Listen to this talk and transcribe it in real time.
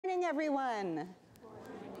morning, everyone. Good morning.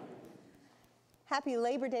 Happy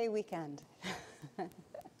Labor Day weekend.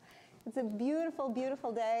 It's a beautiful,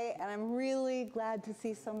 beautiful day, and I'm really glad to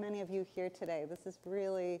see so many of you here today. This is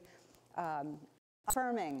really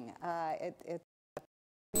affirming. It's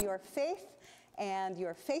your faith and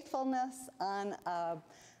your faithfulness on a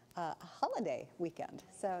holiday weekend.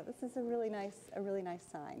 So this is a really nice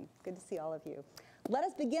sign. Good to see all of you. Let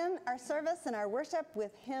us begin our service and our worship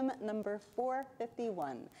with hymn number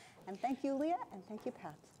 451. And thank you, Leah, and thank you,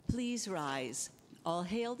 Pat. Please rise. All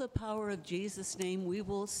hail the power of Jesus' name. We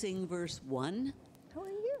will sing verse 1. How are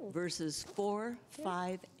you? Verses 4,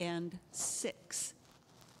 5, and 6.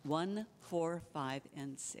 1, 4, 5,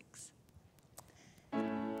 and 6.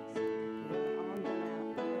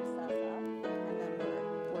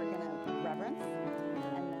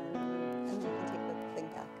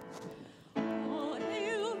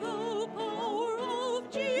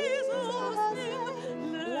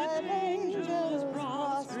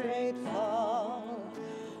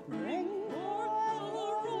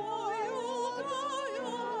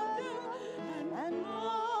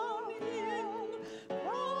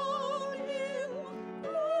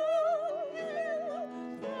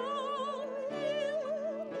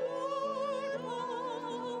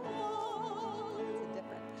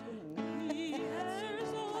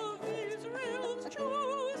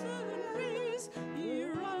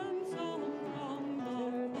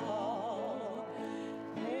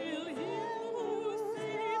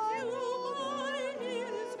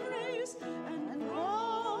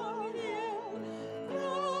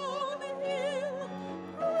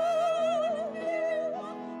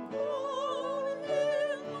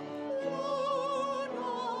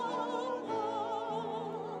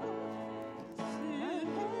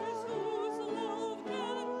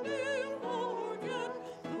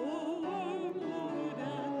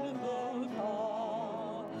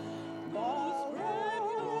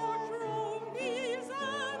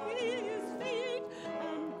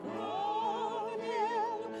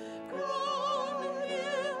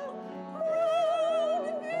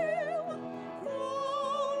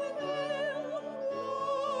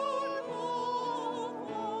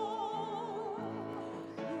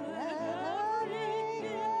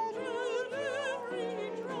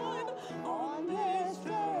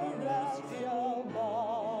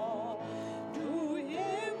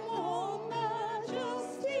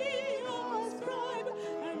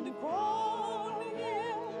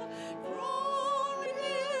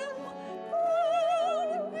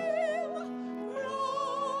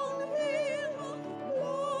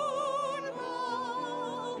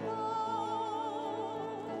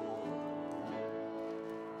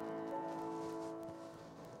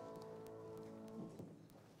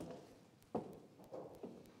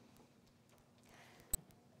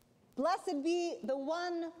 Blessed be the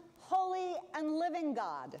one holy and living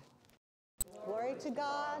God. Glory to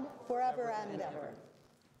God forever and ever.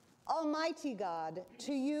 Almighty God,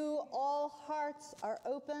 to you all hearts are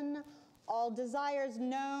open, all desires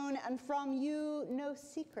known, and from you no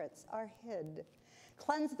secrets are hid.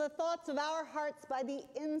 Cleanse the thoughts of our hearts by the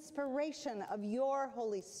inspiration of your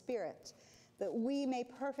Holy Spirit, that we may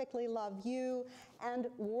perfectly love you and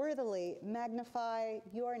worthily magnify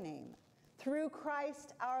your name. Through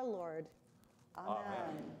Christ our Lord.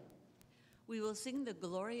 Amen. We will sing the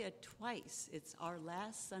Gloria twice. It's our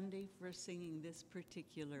last Sunday for singing this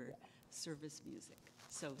particular service music.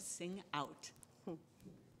 So sing out.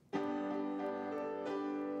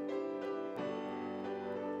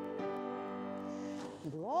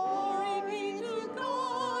 Glory be to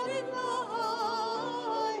God in the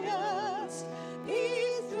highest.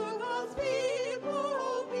 Peace to God's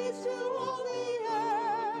people, peace to all the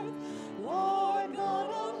earth. Lord God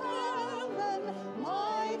of heaven,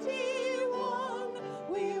 mighty one,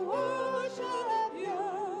 we worship you,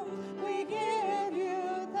 we give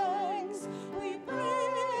you thanks, we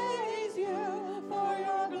praise you for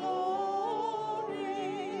your glory.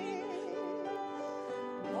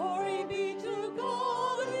 Glory be to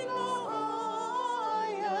God in the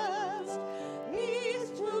highest, peace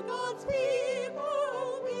to God's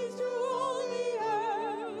people, peace to all the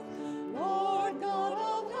earth. Lord God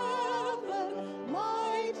of heaven,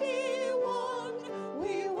 mighty one,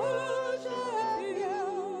 we worship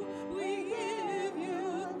you, we give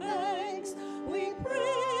you thanks, we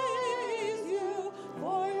praise you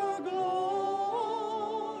for your glory.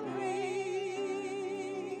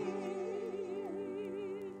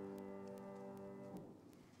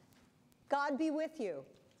 God be with you.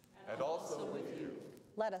 And also with you.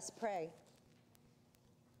 Let us pray.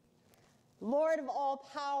 Lord of all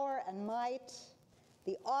power and might,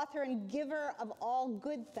 the author and giver of all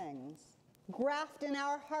good things, Graft in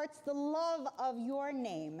our hearts the love of your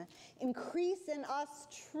name. Increase in us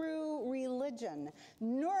true religion.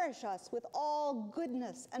 Nourish us with all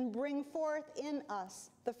goodness and bring forth in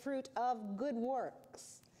us the fruit of good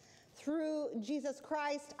works. Through Jesus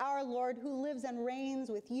Christ, our Lord, who lives and reigns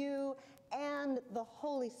with you and the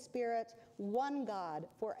Holy Spirit, one God,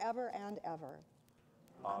 forever and ever.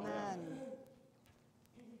 Amen.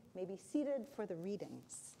 May be seated for the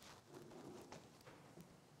readings.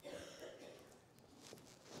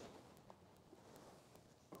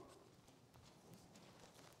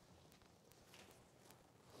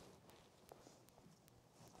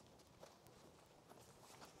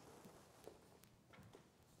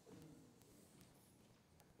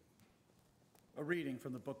 A reading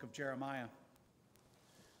from the book of Jeremiah.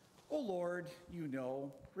 O Lord, you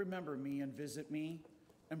know, remember me and visit me,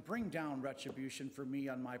 and bring down retribution for me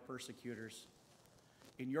on my persecutors.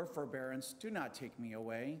 In your forbearance, do not take me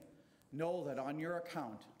away. Know that on your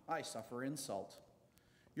account I suffer insult.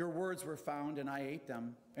 Your words were found, and I ate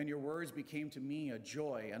them, and your words became to me a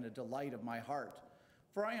joy and a delight of my heart.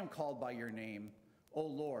 For I am called by your name, O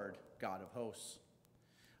Lord, God of hosts.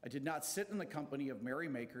 I did not sit in the company of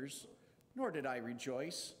merrymakers, nor did I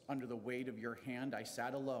rejoice. Under the weight of your hand I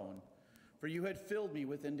sat alone, for you had filled me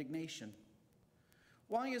with indignation.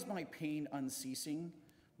 Why is my pain unceasing,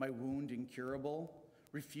 my wound incurable,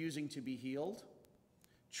 refusing to be healed?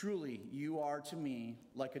 Truly, you are to me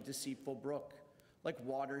like a deceitful brook, like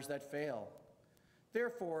waters that fail.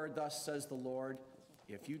 Therefore, thus says the Lord,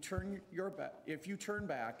 if you turn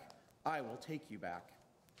back, I will take you back,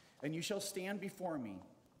 and you shall stand before me.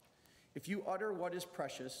 If you utter what is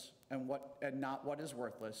precious and not what is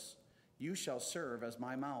worthless, you shall serve as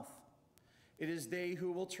my mouth. It is they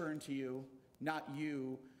who will turn to you, not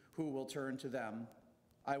you who will turn to them.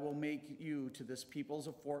 I will make you to this people's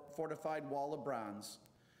a fortified wall of bronze.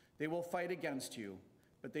 They will fight against you,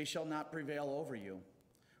 but they shall not prevail over you.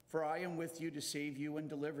 For I am with you to save you and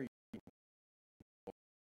deliver you.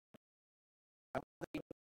 I will save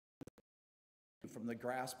you from the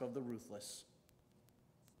grasp of the ruthless.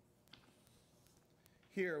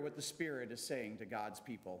 Hear what the Spirit is saying to God's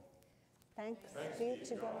people. Thanks be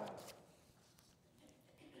to God.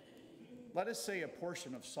 Let us say a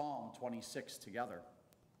portion of Psalm 26 together.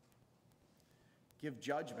 Give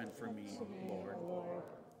judgment for me, Lord.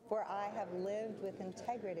 For I have lived with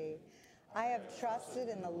integrity. I have trusted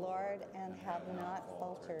in the Lord and have not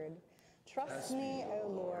faltered. Trust me, O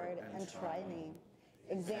Lord, and try me.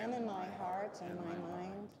 Examine my heart and my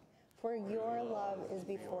mind, for your love is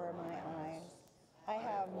before my eyes. I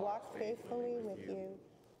have walked faithfully with you.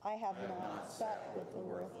 I have not sat with the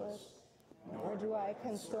worthless, nor do I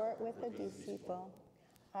consort with the deceitful.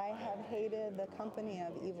 I have hated the company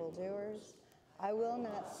of evildoers. I will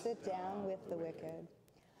not sit down with the wicked.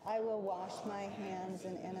 I will wash my hands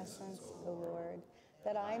in innocence, O Lord,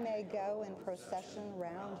 that I may go in procession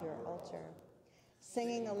round your altar,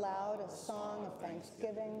 singing aloud a song of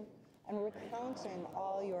thanksgiving and recounting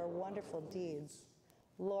all your wonderful deeds.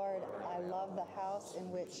 Lord, I love the house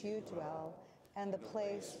in which you dwell and the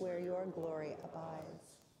place where your glory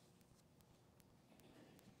abides.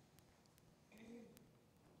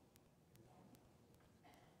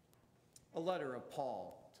 A letter of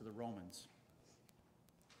Paul to the Romans.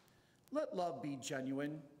 Let love be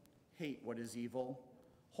genuine, hate what is evil,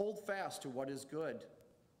 hold fast to what is good,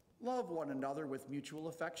 love one another with mutual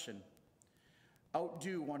affection,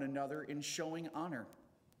 outdo one another in showing honor.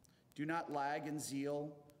 Do not lag in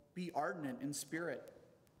zeal, be ardent in spirit,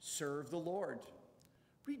 serve the Lord.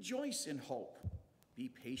 Rejoice in hope, be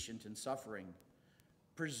patient in suffering,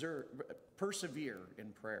 persevere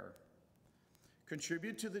in prayer.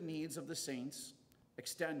 Contribute to the needs of the saints,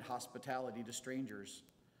 extend hospitality to strangers.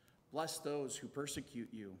 Bless those who persecute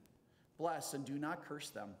you. Bless and do not curse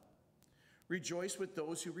them. Rejoice with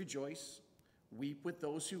those who rejoice. Weep with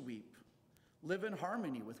those who weep. Live in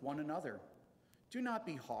harmony with one another. Do not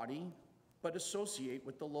be haughty, but associate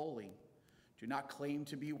with the lowly. Do not claim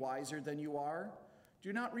to be wiser than you are.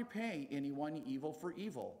 Do not repay anyone evil for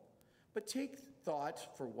evil, but take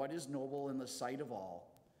thought for what is noble in the sight of all.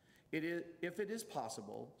 If it is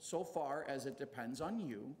possible, so far as it depends on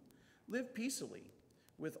you, live peaceably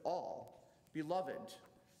with all. Beloved,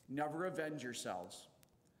 never avenge yourselves,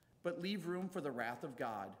 but leave room for the wrath of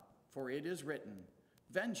God, for it is written,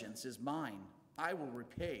 "Vengeance is mine, I will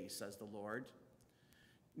repay," says the Lord.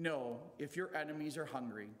 No, if your enemies are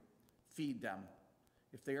hungry, feed them.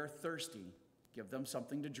 If they are thirsty, give them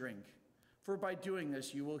something to drink. For by doing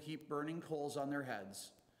this, you will heap burning coals on their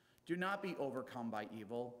heads. Do not be overcome by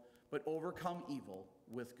evil, but overcome evil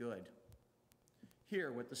with good.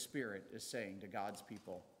 Hear what the Spirit is saying to God's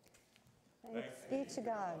people. Thanks be to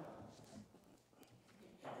God.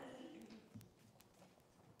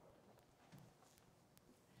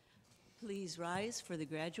 Please rise for the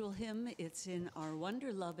gradual hymn. It's in our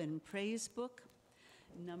Wonder, Love, and Praise book,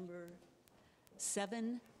 number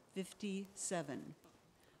 757.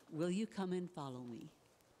 Will you come and follow me?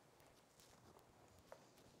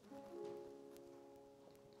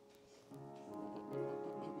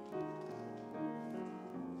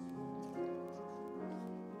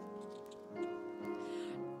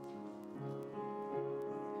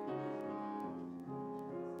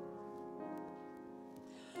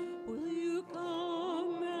 Will you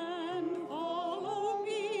come and follow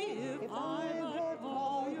me if I but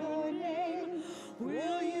call your name?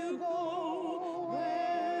 Will you go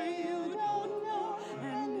where you don't know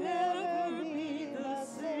and never be the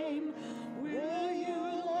same? Will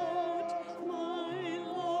you let my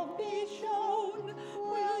love be shown?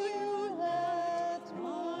 Will you let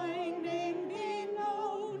my name be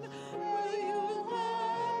known? Will you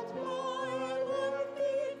let my life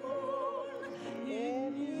be born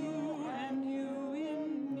in you and you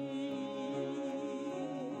in me?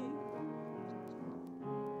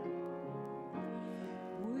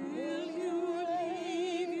 Will you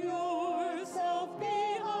leave yourself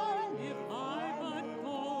behind if I but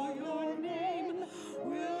call your name?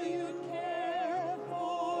 Will you care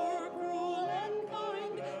for cruel and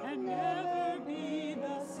kind and never be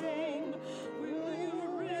the same? Will you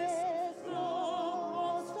risk the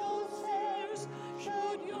hostile snares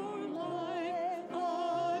should your life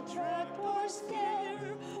attract or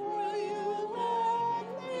scare? Will you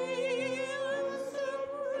let me answer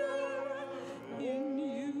prayer in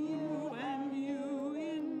you and you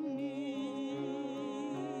in me?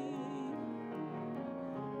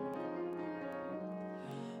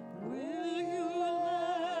 Will you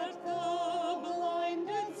let the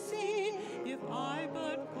blinded see if I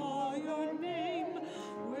but call your name?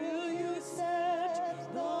 Will you set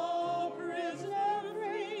the prisoner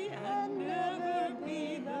free and never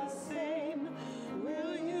be the same?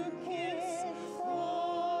 Will you kiss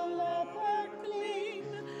the leper clean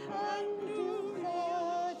and do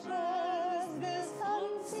much as this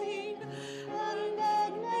unseen and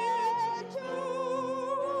admit to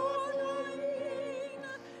what I mean?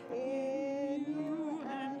 In you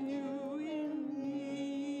and you in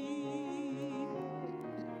me.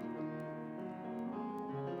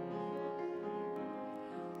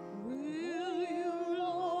 Will you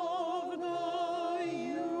love the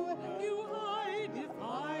you hide if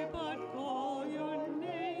I but call your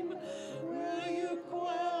name? Will you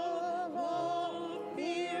quell the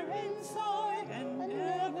fear inside and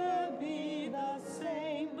never be the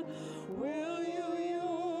same? Will you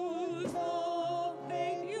use the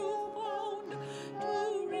faith you found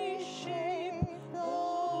to reshape the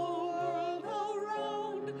world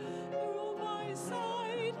around through my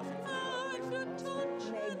sight and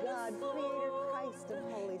touch May and God, Creator, Christ, and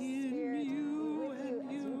Holy Spirit be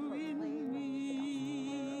with you as you proclaim the gospel.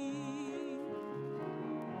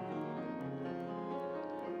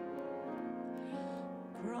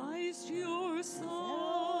 Christ, your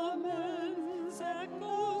summons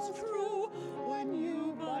echoes true when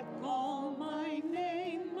you but call my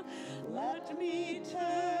name. Let me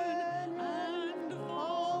turn and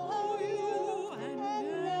follow you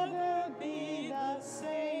and never be the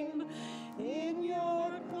same. In your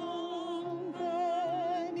company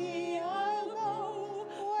I'll go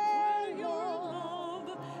where your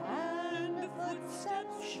love and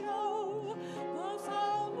footsteps show. Thus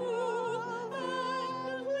I'll move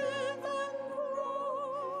and live and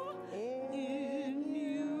grow in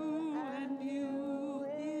you and you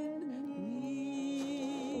in me.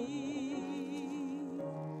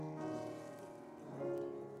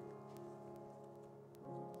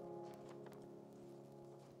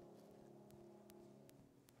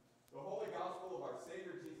 The Holy Gospel of our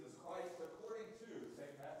Savior Jesus Christ according to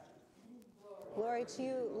St. Matthew. Glory to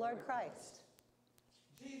you, Lord Christ.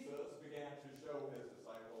 Jesus began to show his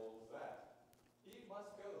disciples that he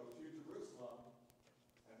must go to Jerusalem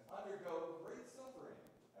and undergo great suffering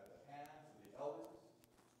at the hands of the elders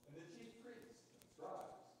and the chief priests and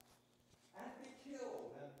scribes, and be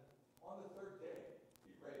killed, and on the third day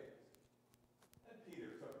be raised. And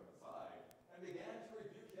Peter took him aside and began to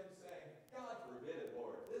rebuke him, saying, God forbid it,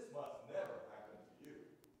 Lord, this must never happen to you.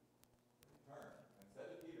 But he turned and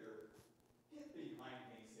said to Peter, Get behind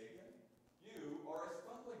me, Satan. You are a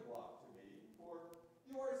stumbling block to me, for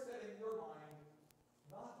you are setting your mind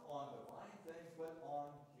not on divine things, but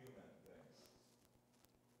on human things.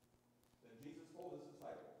 Then Jesus told his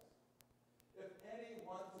disciples, If any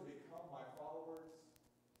want to become my followers,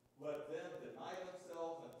 let them deny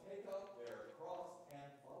themselves and take up their cross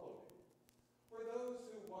and follow me.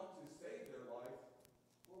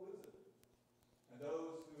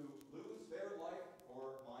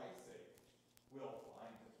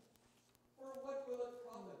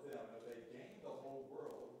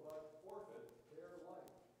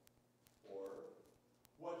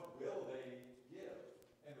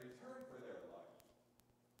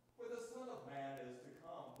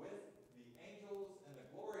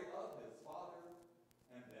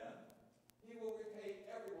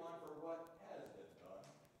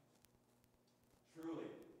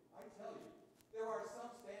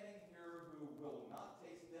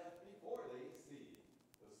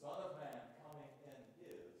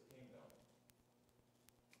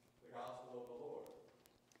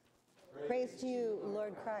 praise to you,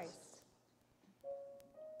 Lord Christ.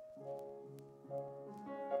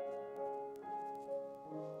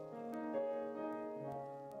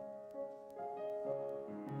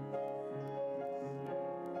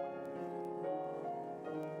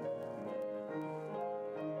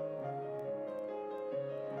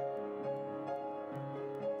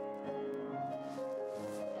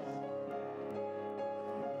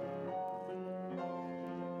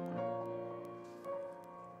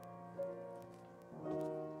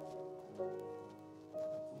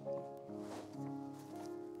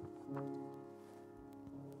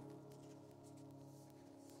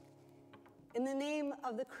 In the name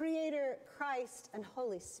of the Creator, Christ, and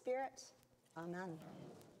Holy Spirit, amen.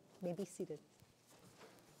 You may be seated.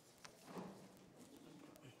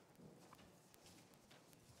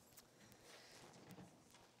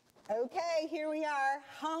 Okay, here we are.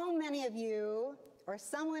 How many of you, or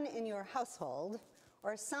someone in your household,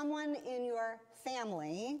 or someone in your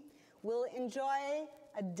family, will enjoy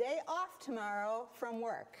a day off tomorrow from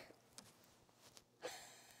work?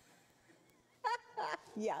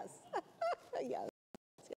 Yes. Yes.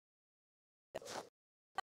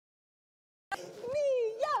 Me,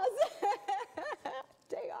 yes.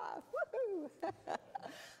 Day off. Woohoo.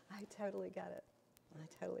 I totally get it.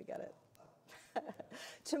 I totally get it.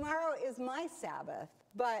 Tomorrow is my Sabbath,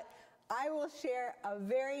 but I will share a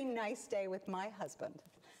very nice day with my husband.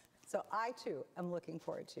 So I too am looking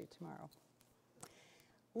forward to tomorrow.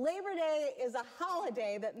 Labor Day is a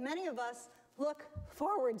holiday that many of us look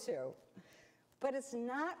forward to, but it's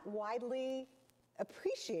not widely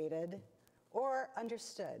appreciated or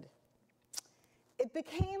understood. It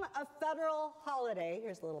became a federal holiday,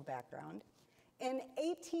 here's a little background, in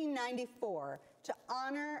 1894 to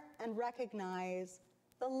honor and recognize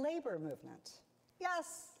the labor movement.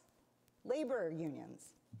 Yes, labor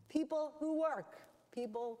unions, people who work,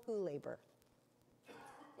 people who labor.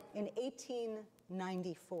 In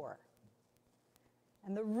 1894.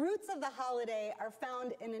 And the roots of the holiday are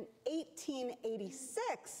found in an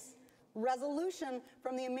 1886 resolution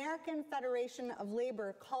from the American Federation of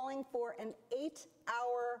Labor calling for an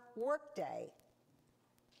 8-hour workday.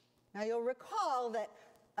 Now you'll recall that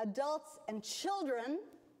adults and children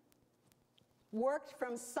worked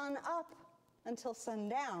from sun up until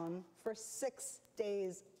sundown for 6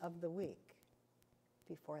 days of the week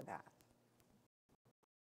before that.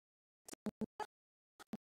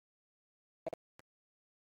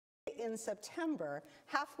 In September,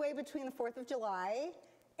 halfway between the 4th of July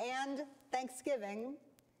and Thanksgiving,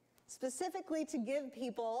 specifically to give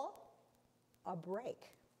people a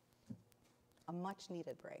break, a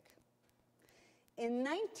much-needed break. In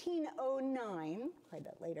 1909, quite a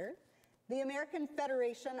bit later, the American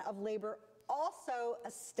Federation of Labor also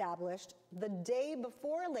established the day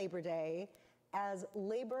before Labor Day as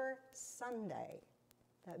Labor Sunday.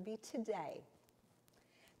 That would be today,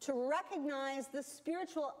 to recognize the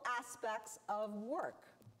spiritual aspects of work.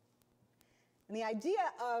 And the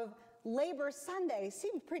idea of Labor Sunday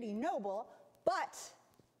seemed pretty noble, but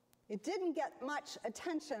it didn't get much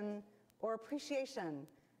attention or appreciation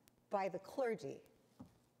by the clergy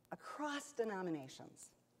across denominations.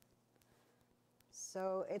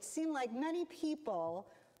 So it seemed like many people,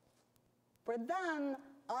 for them,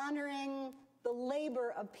 honoring the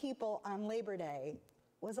labor of people on Labor Day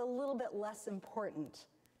was a little bit less important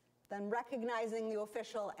than recognizing the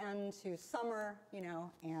official end to summer,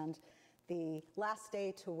 and the last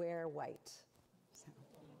day to wear white.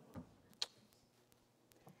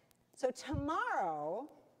 So tomorrow,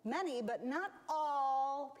 many, but not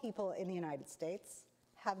all people in the United States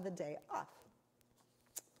have the day off.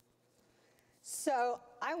 So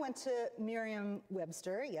I went to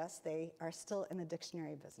Merriam-Webster. Yes, they are still in the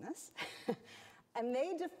dictionary business. And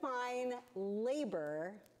they define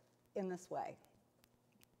labor in this way.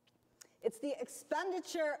 It's the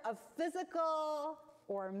expenditure of physical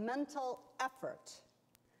or mental effort,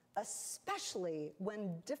 especially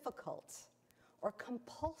when difficult or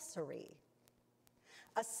compulsory.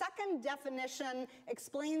 A second definition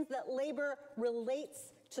explains that labor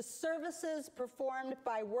relates to services performed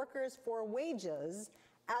by workers for wages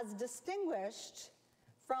as distinguished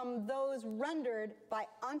from those rendered by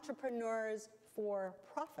entrepreneurs for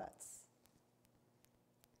profits.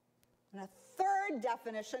 And a third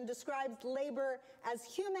definition describes labor as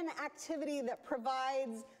human activity that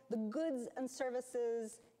provides the goods and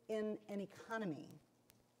services in an economy.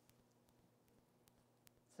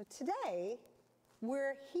 So today,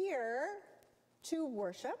 we're here to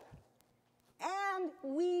worship, and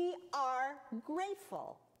we are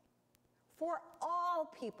grateful for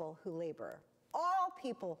all people who labor, all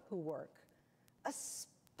people who work,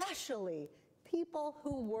 especially people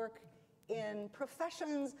who work in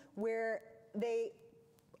professions where they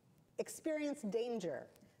experience danger,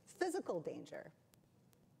 physical danger.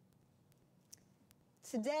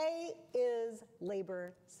 Today is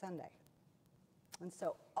Labor Sunday. And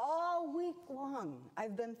so all week long,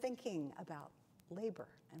 I've been thinking about labor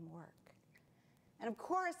and work. And of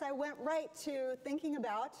course, I went right to thinking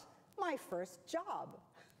about my first job,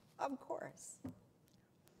 of course.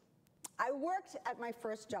 I worked at my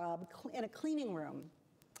first job in a cleaning room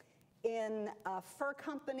in a fur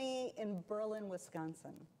company in Berlin,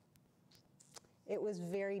 Wisconsin. It was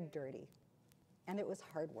very dirty, and it was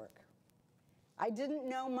hard work. I didn't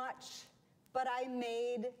know much, but I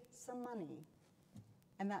made some money,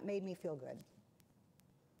 and that made me feel good.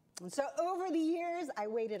 And so over the years, I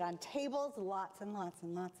waited on tables, lots and lots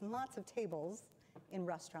and lots and lots of tables in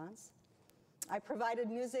restaurants. I provided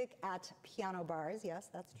music at piano bars, yes,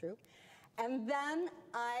 that's true. And then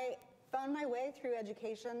I found my way through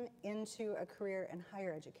education into a career in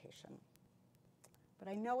higher education. But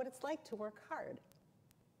I know what it's like to work hard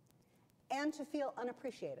and to feel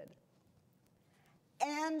unappreciated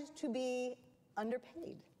and to be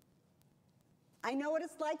underpaid. I know what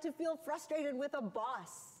it's like to feel frustrated with a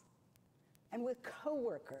boss and with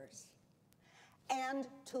coworkers and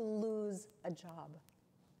to lose a job.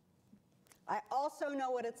 I also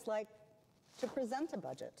know what it's like to present a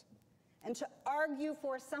budget and to argue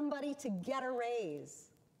for somebody to get a raise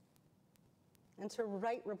and to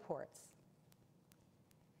write reports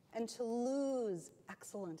and to lose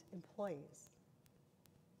excellent employees.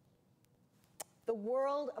 The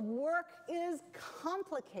world of work is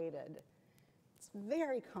complicated. It's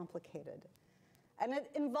very complicated. And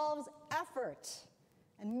it involves effort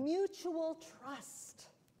and mutual trust.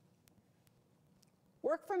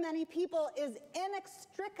 Work for many people is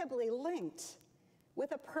inextricably linked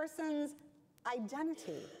with a person's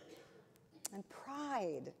identity and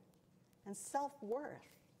pride and self-worth.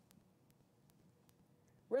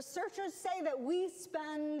 Researchers say that we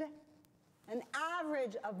spend an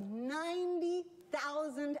average of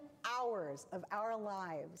 90,000 hours of our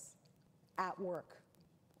lives at work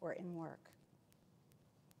or in work.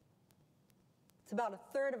 It's about a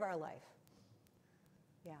third of our life.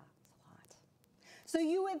 Yeah, it's a lot. So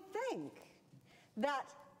you would think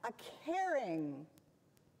that a caring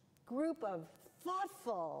group of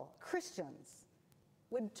thoughtful Christians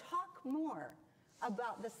would talk more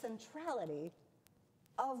about the centrality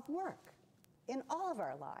of work in all of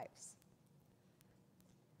our lives.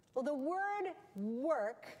 Well, the word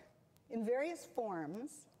work in various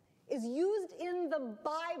forms is used in the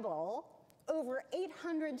Bible over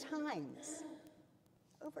 800 times.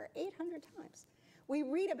 Over 800 times. We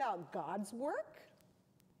read about God's work.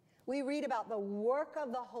 We read about the work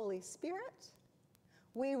of the Holy Spirit.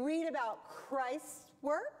 We read about Christ's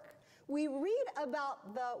work. We read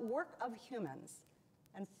about the work of humans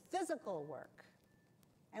and physical work.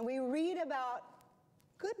 And we read about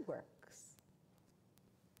good works.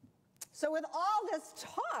 So with all this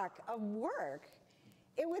talk of work,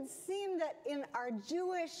 it would seem that in our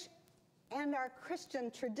Jewish and our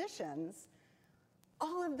Christian traditions,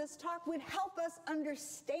 all of this talk would help us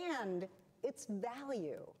understand its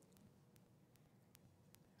value.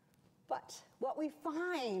 But what we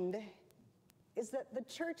find is that the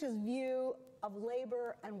church's view of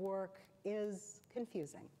labor and work is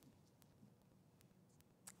confusing.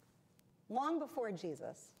 Long before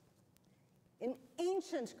Jesus, in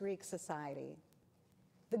ancient Greek society,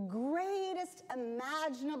 the greatest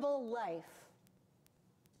imaginable life,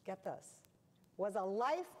 get this, was a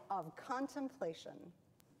life of contemplation.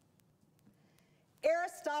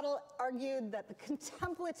 Aristotle argued that the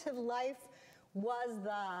contemplative life was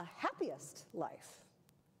the happiest life.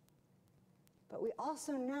 But we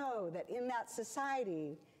also know that in that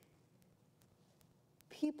society,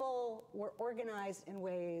 people were organized in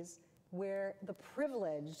ways where the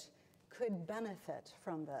privileged could benefit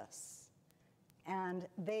from this. And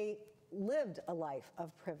they lived a life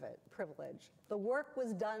of privilege. The work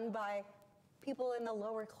was done by people in the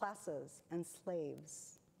lower classes and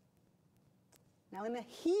slaves. Now in the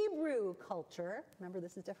Hebrew culture, remember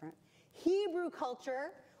this is different, Hebrew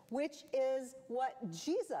culture, which is what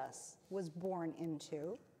Jesus was born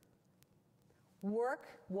into, work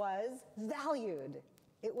was valued.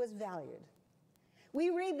 It was valued. We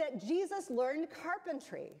read that Jesus learned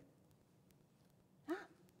carpentry.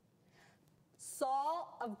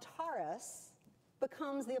 Saul of Tarsus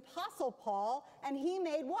becomes the Apostle Paul, and he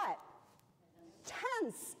made what?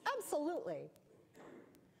 Tents, absolutely.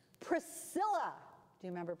 Priscilla, do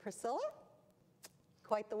you remember Priscilla?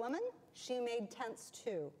 Quite the woman. She made tents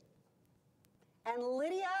too. And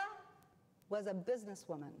Lydia was a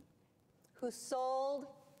businesswoman who sold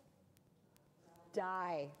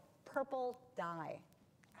dye, purple dye.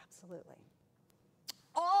 Absolutely.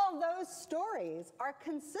 All those stories are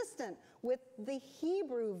consistent with the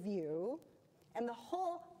Hebrew view and the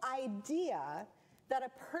whole idea that a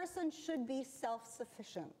person should be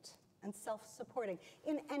self-sufficient and self-supporting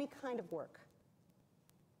in any kind of work.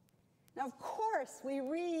 Now, of course, we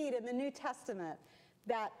read in the New Testament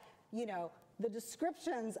that, the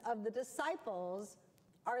descriptions of the disciples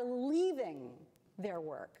are leaving their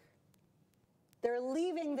work. They're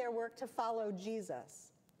leaving their work to follow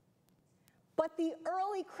Jesus. But the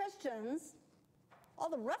early Christians, all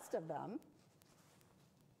the rest of them,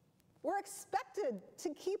 were expected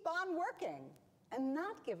to keep on working and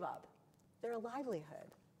not give up their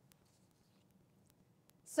livelihood.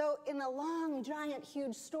 So in the long, giant,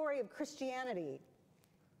 huge story of Christianity,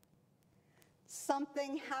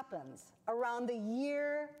 something happens around the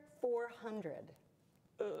year 400.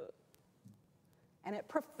 And it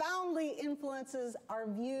profoundly influences our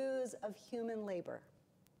views of human labor.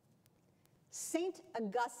 Saint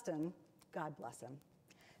Augustine, God bless him,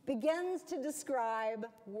 begins to describe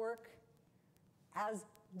work as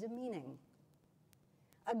demeaning.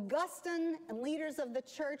 Augustine and leaders of the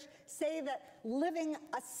church say that living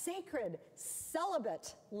a sacred,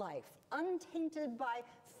 celibate life, untainted by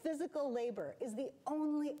physical labor, is the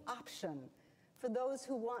only option for those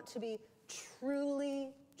who want to be truly,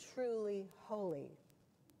 truly holy.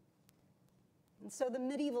 And so the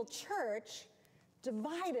medieval church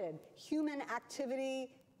divided human activity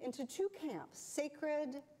into two camps,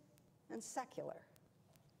 sacred and secular.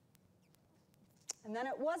 And then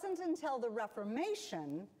it wasn't until the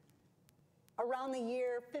Reformation, around the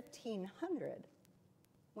year 1500,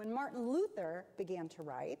 when Martin Luther began to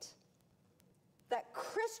write, that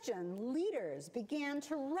Christian leaders began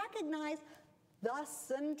to recognize the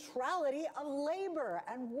centrality of labor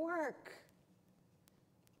and work.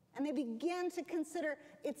 And they began to consider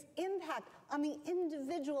its impact on the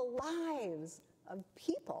individual lives of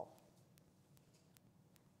people.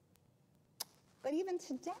 But even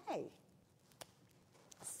today,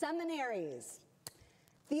 seminaries,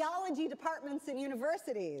 theology departments in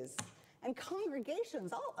universities, and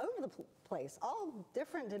congregations all over the place, all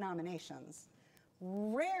different denominations,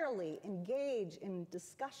 rarely engage in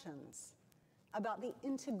discussions about the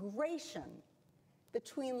integration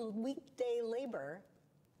between weekday labor,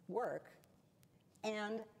 work,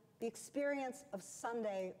 and the experience of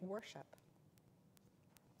Sunday worship.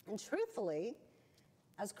 And truthfully,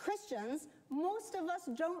 as Christians, most of us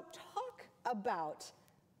don't talk about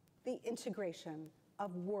the integration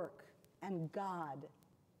of work and God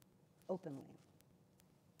openly.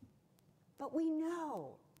 But we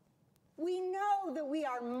know that we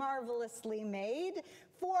are marvelously made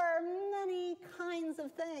for many kinds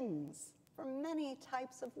of things, for many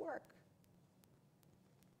types of work.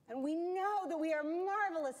 And we know that we are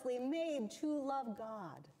marvelously made to love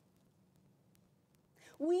God.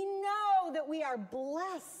 We know that we are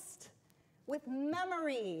blessed with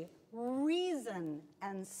memory, reason,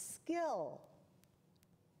 and skill.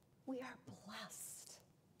 We are blessed.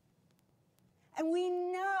 And we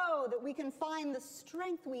know that we can find the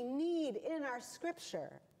strength we need in our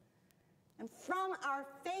scripture and from our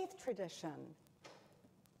faith tradition.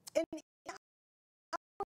 In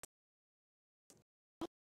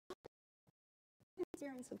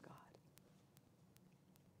experience of God.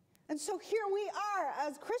 And so here we are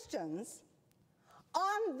as Christians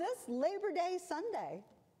on this Labor Day Sunday,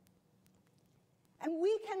 and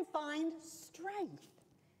we can find strength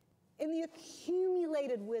in the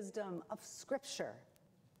accumulated wisdom of Scripture,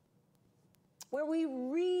 where we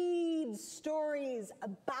read stories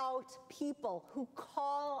about people who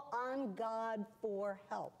call on God for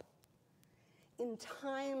help in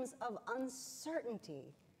times of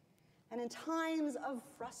uncertainty and in times of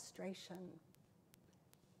frustration.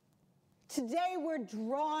 Today we're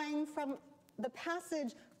drawing from the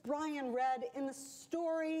passage Brian read in the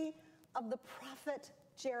story of the prophet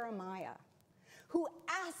Jeremiah, who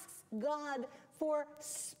asks God for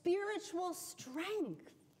spiritual strength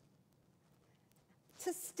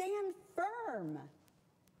to stand firm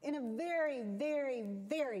in a very, very,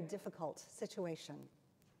 very difficult situation.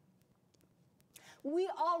 We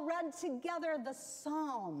all read together the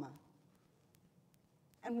psalm,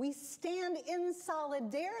 and we stand in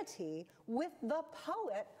solidarity with the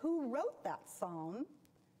poet who wrote that psalm,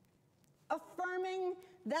 affirming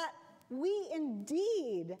that we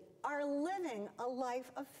indeed are living a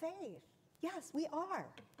life of faith. Yes, we are.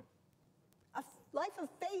 A life of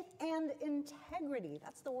faith and integrity.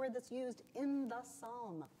 That's the word that's used in the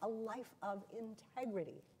psalm, a life of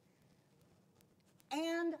integrity.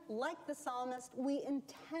 And like the psalmist, we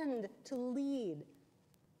intend to lead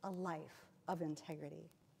a life of integrity.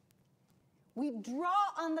 We draw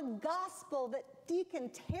on the gospel that Deacon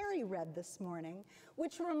Terry read this morning,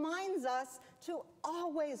 which reminds us to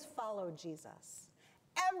always follow Jesus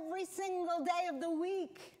every single day of the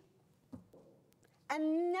week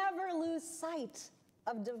and never lose sight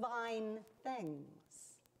of divine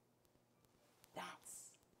things.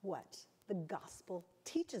 That's what the gospel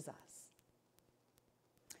teaches us.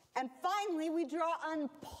 And finally, we draw on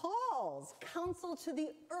Paul's counsel to the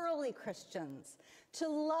early Christians to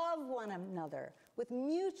love one another with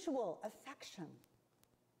mutual affection.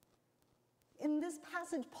 In this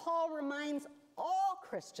passage, Paul reminds all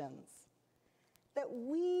Christians that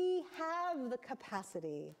we have the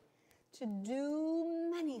capacity to do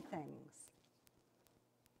many things.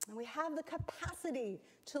 And we have the capacity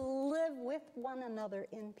to live with one another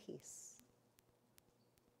in peace.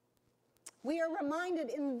 We are reminded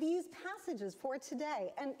in these passages for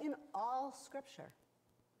today and in all Scripture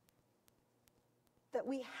that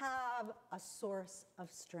we have a source of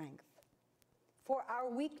strength for our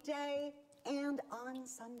weekday and on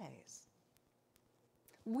Sundays.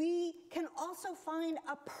 We can also find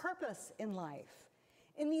a purpose in life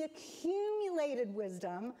in the accumulated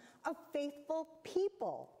wisdom of faithful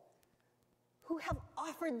people who have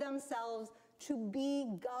offered themselves to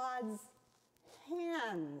be God's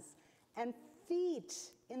hands and feet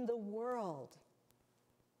in the world.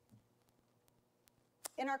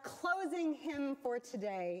 In our closing hymn for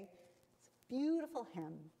today, it's a beautiful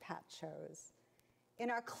hymn Pat chose.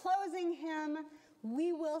 In our closing hymn,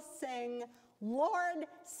 we will sing, "Lord,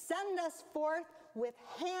 send us forth with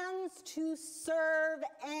hands to serve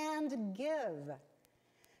and give,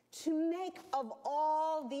 to make of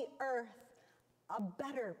all the earth a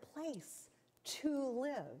better place to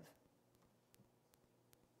live."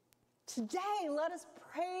 Today, let us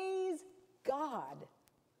praise God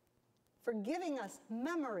for giving us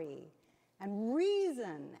memory and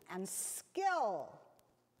reason and skill,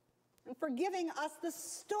 and for giving us the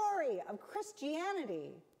story of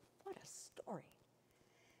Christianity. What a story.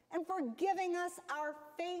 And for giving us our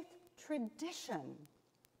faith tradition,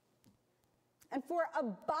 and for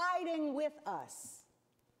abiding with us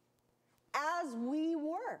as we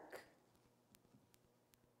work.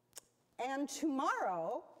 And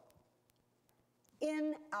tomorrow,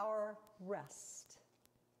 in our rest.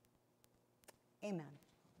 Amen.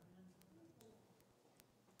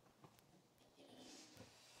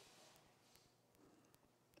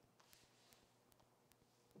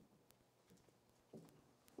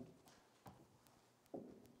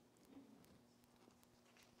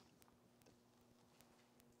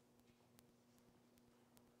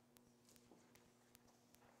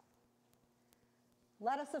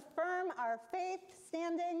 Let us affirm our faith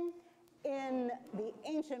standing in the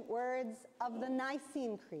ancient words of the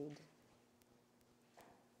Nicene Creed.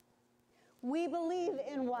 We believe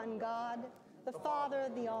in one God, the Father,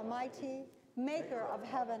 the Almighty, maker of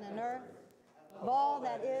heaven and earth, of all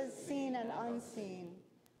that is seen and unseen.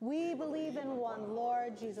 We believe in one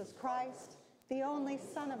Lord Jesus Christ, the only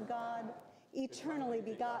Son of God, eternally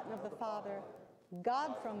begotten of the Father,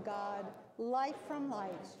 God from God, light from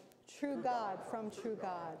light, true God from true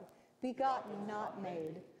God, begotten, not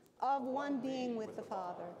made, of one being with the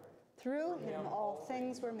Father. Through him all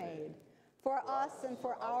things were made. For us and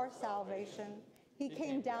for our salvation, he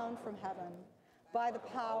came down from heaven. By the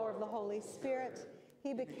power of the Holy Spirit,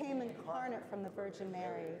 he became incarnate from the Virgin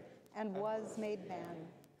Mary and was made man.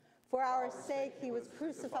 For our sake, he was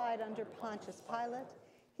crucified under Pontius Pilate.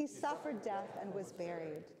 He suffered death and was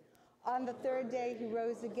buried. On the third day, he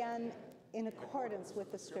rose again in accordance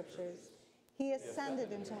with the Scriptures. He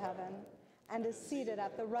ascended into heaven and is seated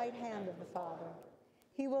at the right hand of the Father.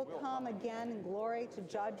 He will come again in glory to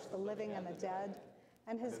judge the living and the dead,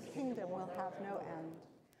 and his kingdom will have no end.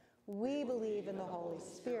 We believe in the Holy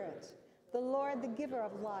Spirit, the Lord, the giver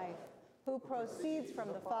of life, who proceeds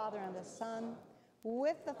from the Father and the Son.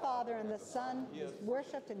 With the Father and the Son, he is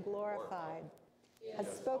worshipped and glorified, has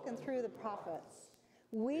spoken through the prophets.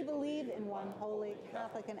 We believe in one holy,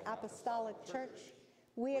 Catholic, and Apostolic Church.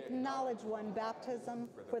 We acknowledge one baptism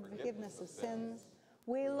for the forgiveness of sins.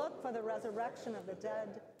 We look for the resurrection of the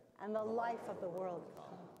dead and the life of the world to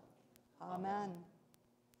come. Amen.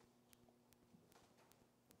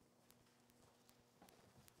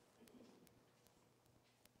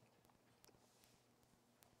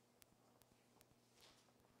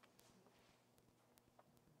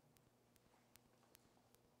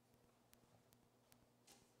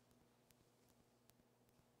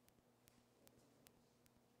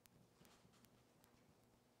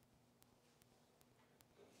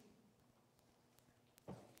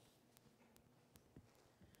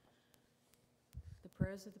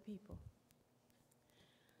 Prayers of the people.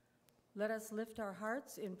 Let us lift our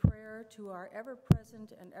hearts in prayer to our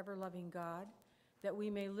ever-present and ever-loving God, that we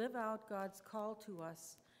may live out God's call to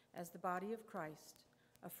us as the body of Christ,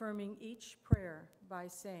 affirming each prayer by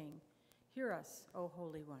saying, "Hear us, O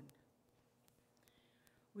Holy One."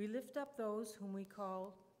 We lift up those whom we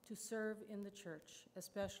call to serve in the church,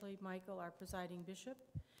 especially Michael, our presiding bishop,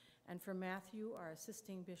 and for Matthew, our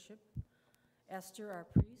assisting bishop, Esther, our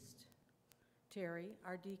priest, Terry,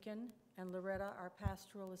 our deacon, and Loretta, our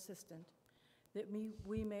pastoral assistant, that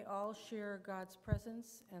we may all share God's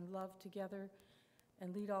presence and love together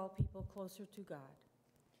and lead all people closer to God.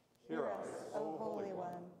 Hear us, O Holy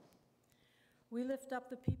One. We lift up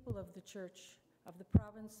the people of the Church of the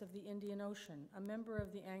Province of the Indian Ocean, a member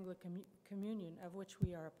of the Anglican Communion of which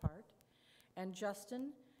we are a part, and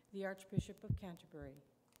Justin, the Archbishop of Canterbury.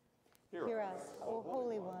 Hear us, O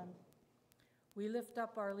Holy One. We lift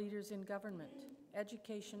up our leaders in government,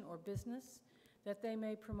 education, or business, that they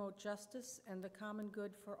may promote justice and the common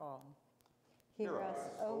good for all. Hear us,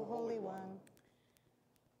 O Holy One.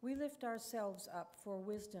 We lift ourselves up for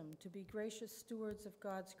wisdom to be gracious stewards of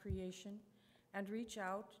God's creation and reach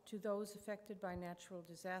out to those affected by natural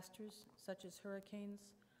disasters such as hurricanes,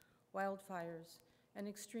 wildfires, and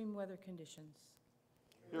extreme weather conditions.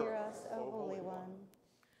 Hear us, O Holy One.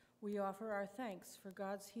 We offer our thanks for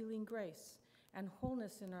God's healing grace and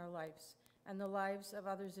wholeness in our lives and the lives of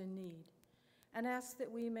others in need, and ask that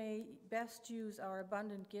we may best use our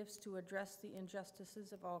abundant gifts to address the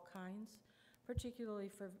injustices of all kinds, particularly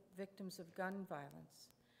for victims of gun violence,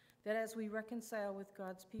 that as we reconcile with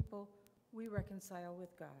God's people, we reconcile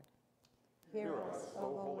with God. Hear us,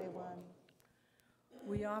 O Holy One.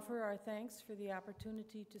 We offer our thanks for the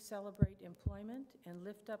opportunity to celebrate employment and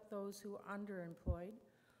lift up those who are underemployed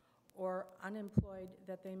or unemployed,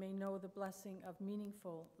 that they may know the blessing of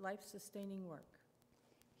meaningful, life-sustaining work.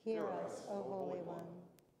 Hear us, O Holy One.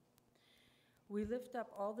 We lift up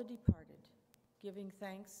all the departed, giving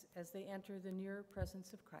thanks as they enter the near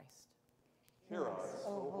presence of Christ. Hear us,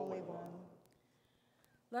 O Holy One.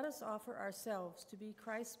 Let us offer ourselves to be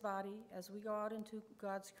Christ's body as we go out into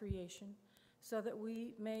God's creation, so that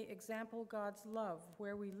we may example God's love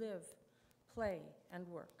where we live, play, and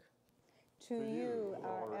work. To you,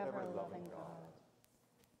 our ever-loving God.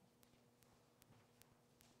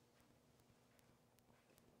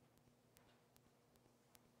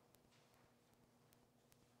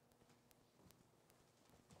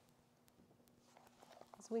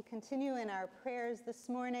 As we continue in our prayers this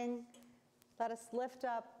morning, let us lift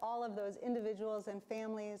up all of those individuals and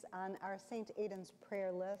families on our St. Aidan's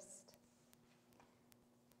prayer list.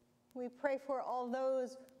 We pray for all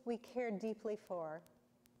those we care deeply for.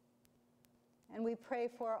 And we pray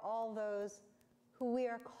for all those who we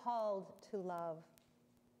are called to love.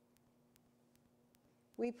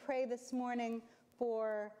 We pray this morning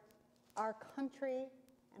for our country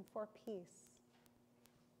and for peace.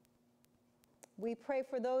 We pray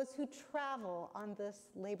for those who travel on this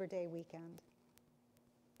Labor Day weekend,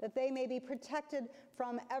 that they may be protected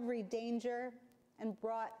from every danger and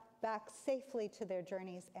brought back safely to their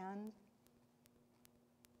journey's end.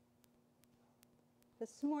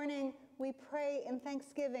 This morning, we pray in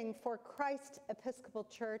thanksgiving for Christ Episcopal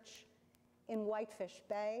Church in Whitefish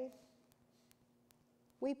Bay.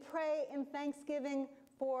 We pray in thanksgiving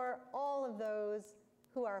for all of those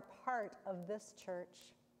who are part of this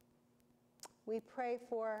church. We pray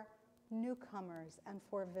for newcomers and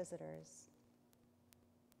for visitors.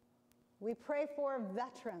 We pray for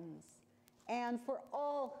veterans and for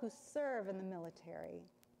all who serve in the military.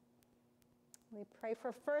 We pray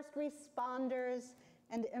for first responders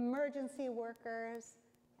and emergency workers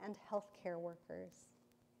and healthcare workers.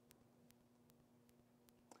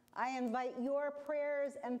 I invite your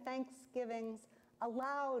prayers and thanksgivings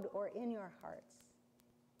aloud or in your hearts.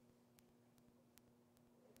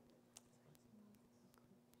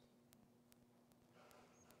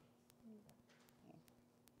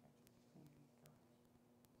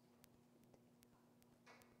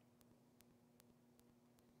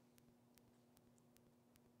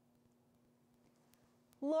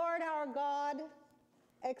 Lord our God,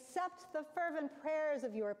 accept the fervent prayers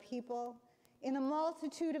of your people. In the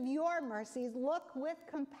multitude of your mercies, look with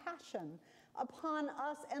compassion upon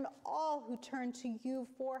us and all who turn to you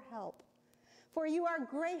for help. For you are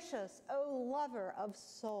gracious, O lover of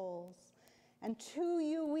souls, and to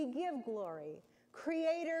you we give glory,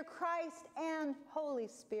 Creator, Christ, and Holy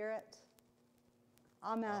Spirit.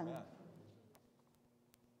 Amen. Amen.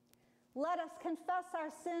 Let us confess our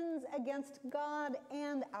sins against God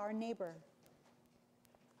and our neighbor.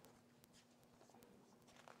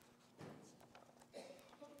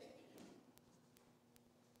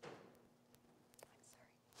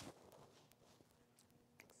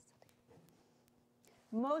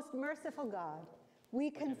 Most merciful God, we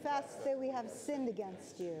confess that we have sinned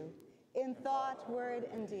against you in thought, word,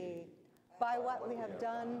 and deed, by what we have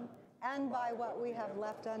done and by what we have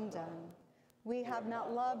left undone. We have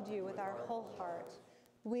not loved you with our whole heart.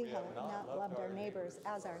 We have not loved our neighbors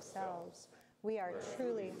as ourselves. We are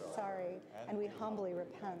truly sorry, and we humbly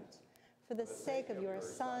repent. For the sake of your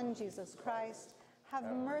Son, Jesus Christ, have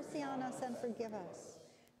mercy on us and forgive us,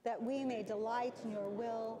 that we may delight in your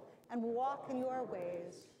will and walk in your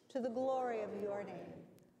ways, to the glory of your name.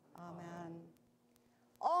 Amen.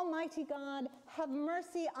 Almighty God, have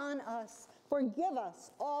mercy on us. Forgive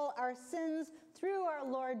us all our sins through our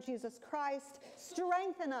Lord Jesus Christ.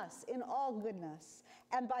 Strengthen us in all goodness,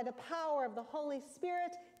 and by the power of the Holy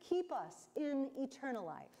Spirit, keep us in eternal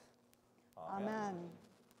life. Amen.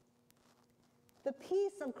 The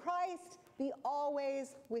peace of Christ be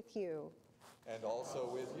always with you. And also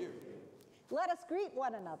with you. Let us greet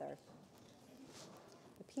one another.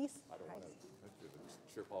 The peace I of don't want Christ.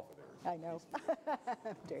 to trip off of there. I know.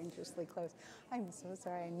 I'm dangerously close. I'm so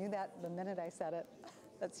sorry. I knew that the minute I said it.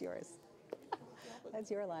 That's yours.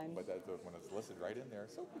 That's your line. But that's when it's listed right in there,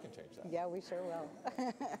 so we can change that. Yeah, we sure will.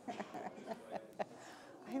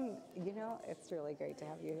 It's really great to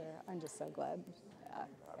have you here. I'm just so glad.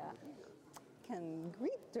 Yeah. Can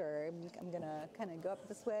greet her. I'm going to kind of go up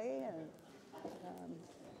this way. And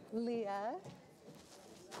Leah,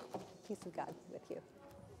 peace of God with you.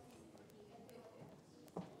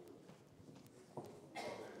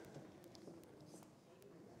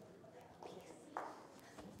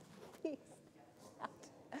 Peace.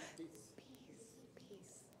 Peace. Peace.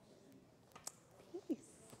 Peace. Peace.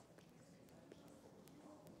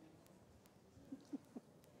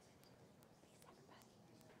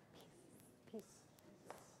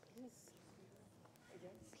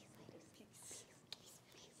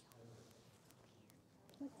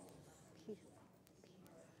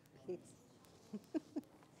 Peace.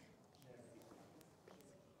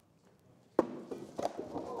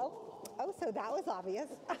 Oh, so that was obvious.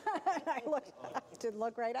 I did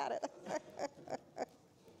look right at it.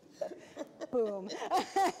 Boom.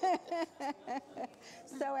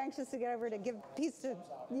 So anxious to get over to give peace to,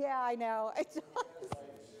 yeah, I know.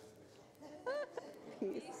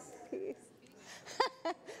 Peace, peace.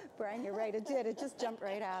 Brian, you're right, it did. It just jumped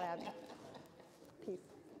right out at me. Peace.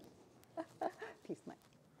 Peace, Mike.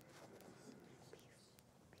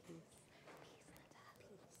 Peace, Linda.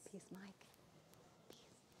 Peace, Mike.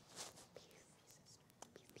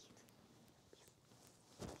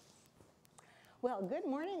 Well, good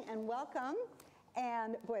morning and welcome.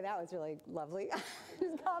 And boy, that was really lovely.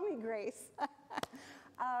 Just call me Grace.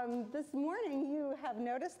 This morning, you have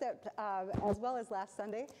noticed that, as well as last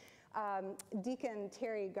Sunday, Deacon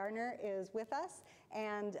Terry Garner is with us.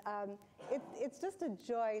 And it's just a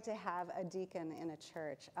joy to have a deacon in a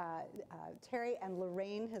church. Terry and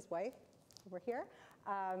Lorraine, his wife, over here,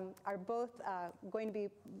 are both going to be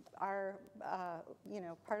our,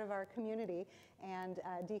 part of our community. And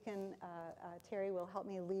Deacon Terry will help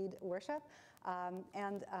me lead worship.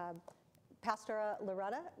 And Pastora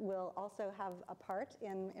Loretta will also have a part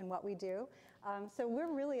in what we do. So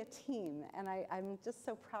we're really a team, and I'm just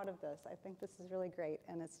so proud of this. I think this is really great,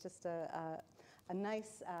 and it's just a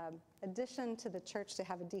nice addition to the church to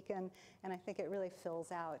have a deacon, and I think it really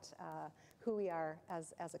fills out who we are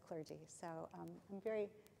as a clergy. So I'm very,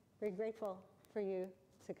 very grateful for you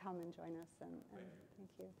to come and join us, and thank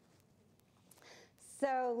you.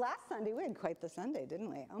 So last Sunday, we had quite the Sunday, didn't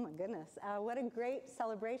we? Oh my goodness. What a great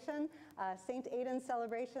celebration. St. Aidan's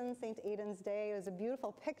celebration, St. Aidan's Day. It was a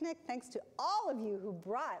beautiful picnic. Thanks to all of you who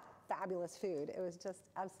brought fabulous food. It was just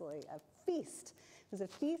absolutely a feast. It was a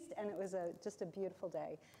feast, and it was just a beautiful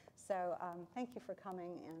day. So thank you for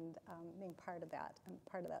coming and being part of that and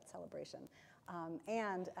part of that celebration.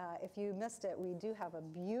 And if you missed it, we do have a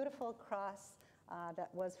beautiful cross that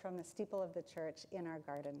was from the steeple of the church in our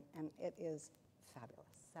garden, and it is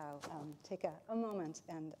fabulous. So take a moment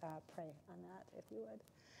and pray on that, if you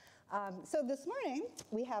would. So this morning,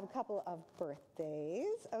 we have a couple of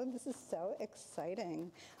birthdays. Oh, this is so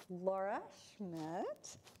exciting. Laura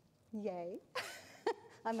Schmidt, yay,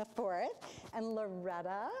 on the 4th. And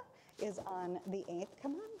Loretta is on the 8th.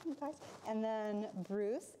 Come on, you guys. And then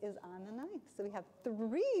Bruce is on the 9th. So we have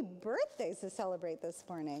 3 birthdays to celebrate this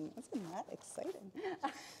morning. Isn't that exciting?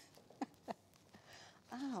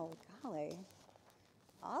 Oh, golly.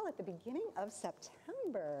 All at the beginning of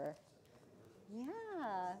September.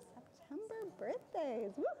 Yeah, September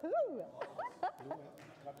birthdays. Woohoo!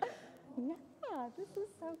 Yeah, this is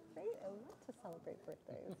so great. I love to celebrate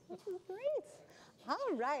birthdays. This is great.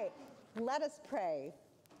 All right, let us pray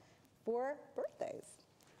for birthdays.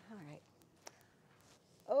 All right.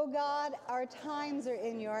 O God, our times are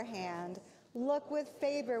in your hand. Look with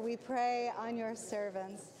favor, we pray, on your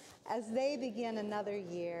servants as they begin another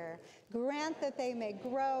year. Grant that they may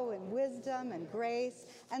grow in wisdom and grace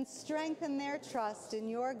and strengthen their trust in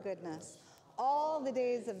your goodness all the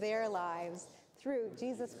days of their lives, through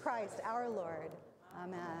Jesus Christ our Lord.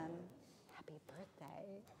 Amen. Happy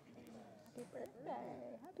birthday. Happy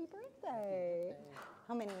birthday. Happy birthday.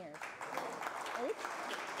 How many years? 8? 8.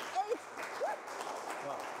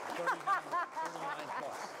 Well, 39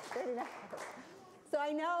 plus. 39. So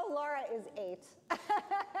I know Laura is 8.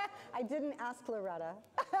 I didn't ask Loretta.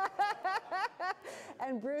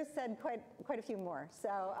 And Bruce said quite a few more.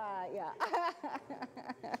 So yeah.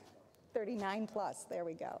 39 plus, there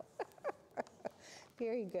we go.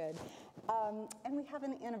 Very good. And we have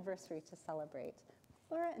an anniversary to celebrate.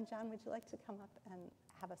 Laura and John, would you like to come up and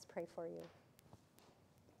have us pray for you?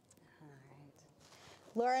 All right.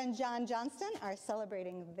 Laura and John Johnston are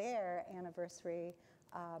celebrating their anniversary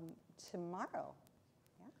tomorrow.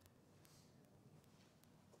 Yeah?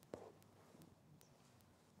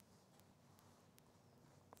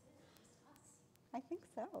 I think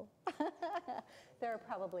so. There are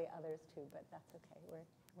probably others too, but that's okay.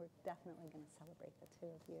 We're definitely going to celebrate the two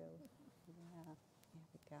of you. Yeah, here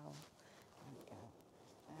we go. Here we go.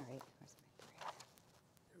 All right, where's my prayer?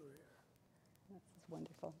 Here we are. This is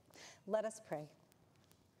wonderful. Let us pray.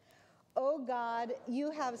 O God,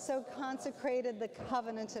 you have so consecrated the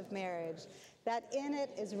covenant of marriage that in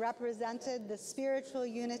it is represented the spiritual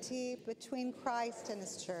unity between Christ and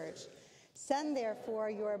his church. Send, therefore,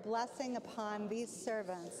 your blessing upon these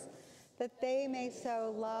servants, that they may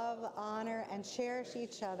so love, honor, and cherish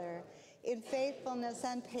each other in faithfulness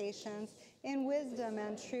and patience, in wisdom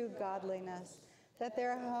and true godliness, that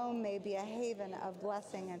their home may be a haven of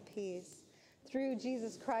blessing and peace. Through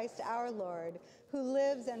Jesus Christ our Lord, who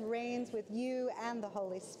lives and reigns with you and the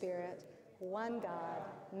Holy Spirit, one God,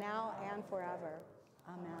 now and forever.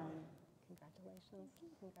 Amen. Congratulations.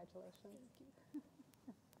 Congratulations.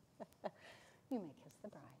 You may kiss the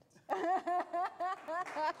bride.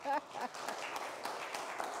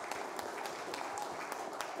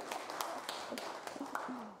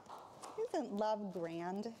 Isn't love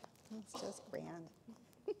grand? It's just grand.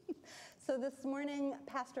 So this morning,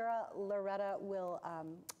 Pastor Loretta will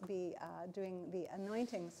be doing the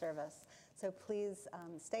anointing service. So please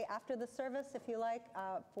stay after the service, if you like,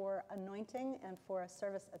 for anointing and for a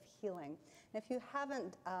service of healing. And if you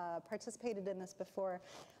haven't participated in this before,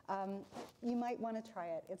 you might want to try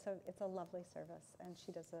it. It's a lovely service, and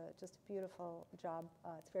she does just a beautiful job.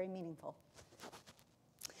 It's very meaningful.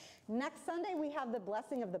 Next Sunday, we have the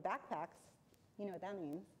blessing of the backpacks. You know what that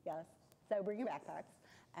means, yes. So bring your backpacks,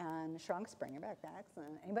 and Shrunks, bring your backpacks,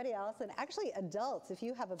 and anybody else. And actually, adults, if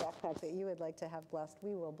you have a backpack that you would like to have blessed,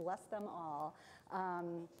 we will bless them all.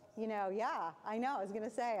 You know, yeah, I know. I was going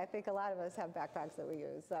to say, I think a lot of us have backpacks that we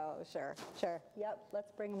use. So sure. Yep,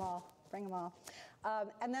 let's bring them all. Bring them all.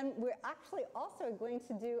 And then we're actually also going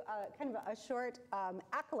to do kind of a short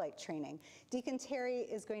acolyte training. Deacon Terry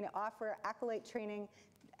is going to offer acolyte training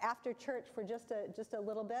after church for just a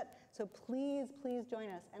little bit. So please join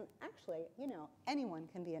us. And actually, you know, anyone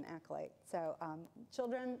can be an acolyte. So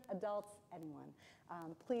children, adults, anyone.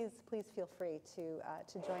 Please feel free to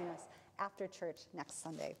join us after church next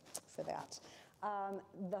Sunday for that.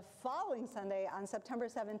 The following Sunday, on September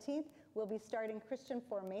 17th, we'll be starting Christian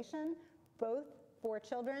formation, both for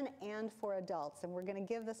children and for adults. And we're going to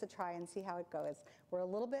give this a try and see how it goes. We're a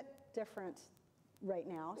little bit different right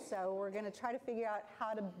now, so we're going to try to figure out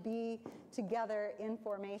how to be together in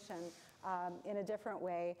formation in a different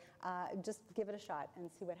way. Just give it a shot and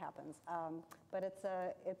see what happens. But it's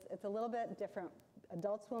a little bit different.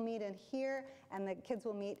 Adults will meet in here, and the kids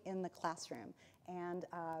will meet in the classroom. And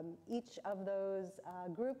each of those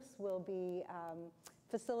groups will be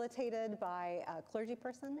facilitated by a clergy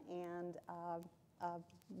person and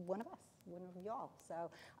one of us, one of y'all.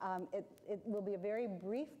 So it will be a very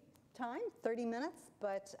brief time, 30 minutes,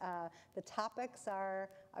 but the topics are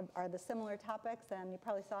the similar topics, and you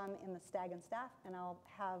probably saw them in the Stag and Staff, and I'll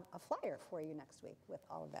have a flyer for you next week with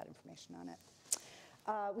all of that information on it.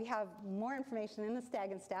 We have more information in the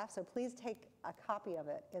Stag and Staff, so please take a copy of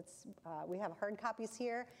it. We have hard copies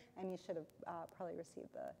here, and you should have probably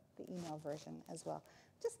received the email version as well.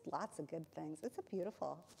 Just lots of good things. It's a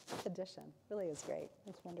beautiful edition. Really is great.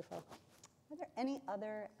 It's wonderful. Are there any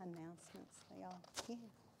other announcements that y'all?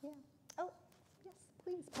 Yeah. Oh, yes,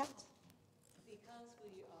 please, Pat. Because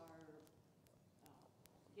we are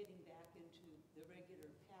getting back into the regular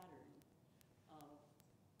pattern of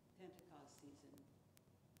Pentecost season,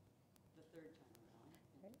 the third time around,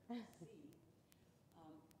 in C,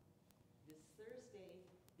 this Thursday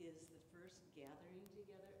is the first gathering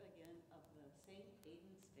together again of the St.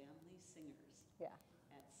 Aidan's Family Singers Yeah.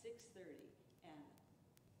 at 6:30. And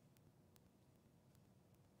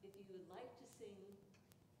if you would like to sing,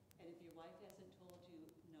 and if your wife hasn't told you,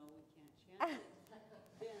 no, we can't chant it,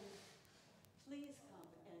 then please come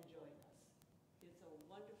and join us. It's a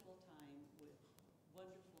wonderful time with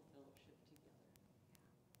wonderful fellowship together.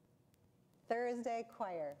 Thursday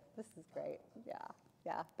choir. This is great. Yeah.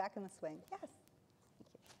 Yeah. Back in the swing. Yes. Thank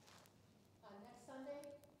you. Next Sunday,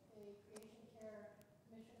 the Creation Care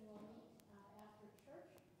Commission will meet after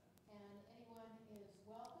church, and anyone is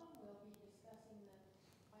welcome. We'll be discussing the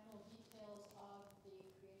final details of the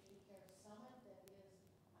Creation Care Summit that is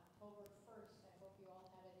October 1st. I hope you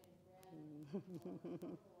all have it in red or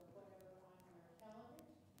whatever on your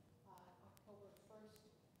calendars. October 1st,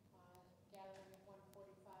 gathering at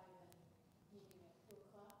 1:45 and meeting at 2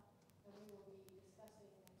 o'clock. And we will be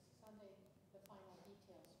discussing next Sunday the final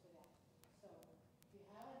details for that. So if you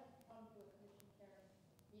haven't come to a Commission Care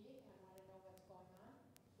meeting and want to know what's going on,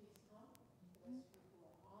 please come. The rest of you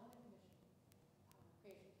who are on the Commission,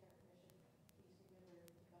 Creation Care Commission, please remember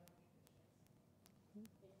to come to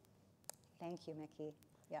commissions. Thank you, Mickey.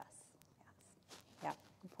 Yes. Yes. Yeah.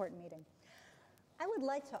 Important meeting. I would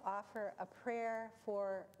like to offer a prayer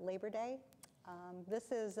for Labor Day.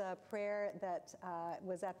 This is a prayer that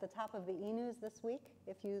was at the top of the e-news this week,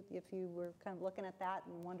 if you were kind of looking at that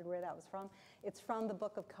and wondered where that was from. It's from the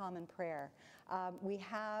Book of Common Prayer. We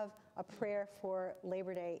have a prayer for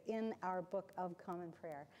Labor Day in our Book of Common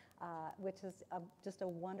Prayer, which is just a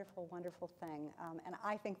wonderful, wonderful thing. And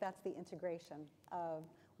I think that's the integration of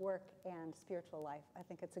work and spiritual life. I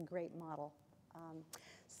think it's a great model.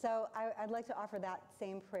 So I'd like to offer that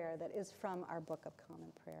same prayer that is from our Book of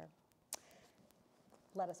Common Prayer.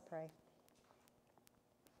 Let us pray.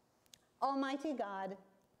 Almighty God,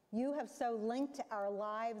 you have so linked our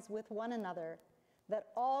lives with one another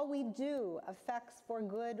that all we do affects for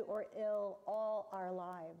good or ill all our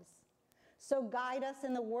lives. So guide us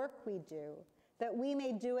in the work we do, that we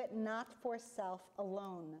may do it not for self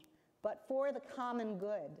alone, but for the common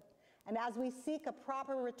good. And as we seek a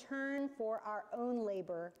proper return for our own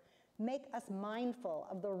labor, make us mindful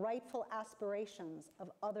of the rightful aspirations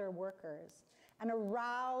of other workers, and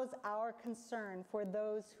arouse our concern for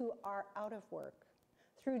those who are out of work.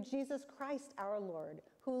 Through Jesus Christ our Lord,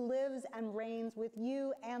 who lives and reigns with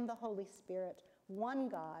you and the Holy Spirit, one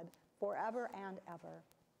God, forever and ever.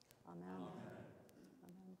 Amen.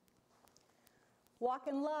 Amen. Walk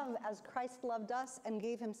in love as Christ loved us and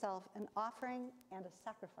gave himself an offering and a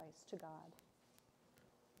sacrifice to God.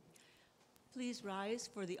 Please rise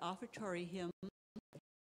for the offertory hymn.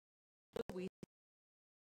 We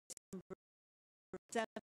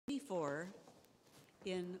 74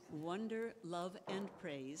 in Wonder, Love, and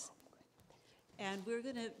Praise. And we're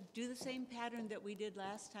going to do the same pattern that we did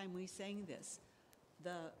last time we sang this.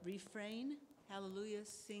 The refrain, hallelujah,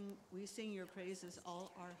 we sing your praises,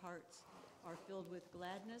 all our hearts are filled with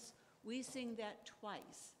gladness. We sing that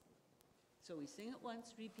twice. So we sing it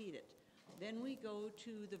once, repeat it. Then we go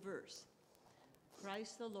to the verse.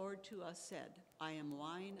 Christ the Lord to us said, I am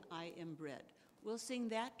wine, I am bread. We'll sing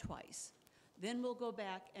that twice. Then we'll go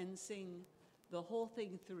back and sing the whole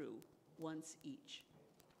thing through once each.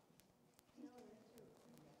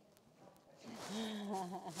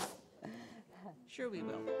 Sure we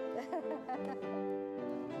will.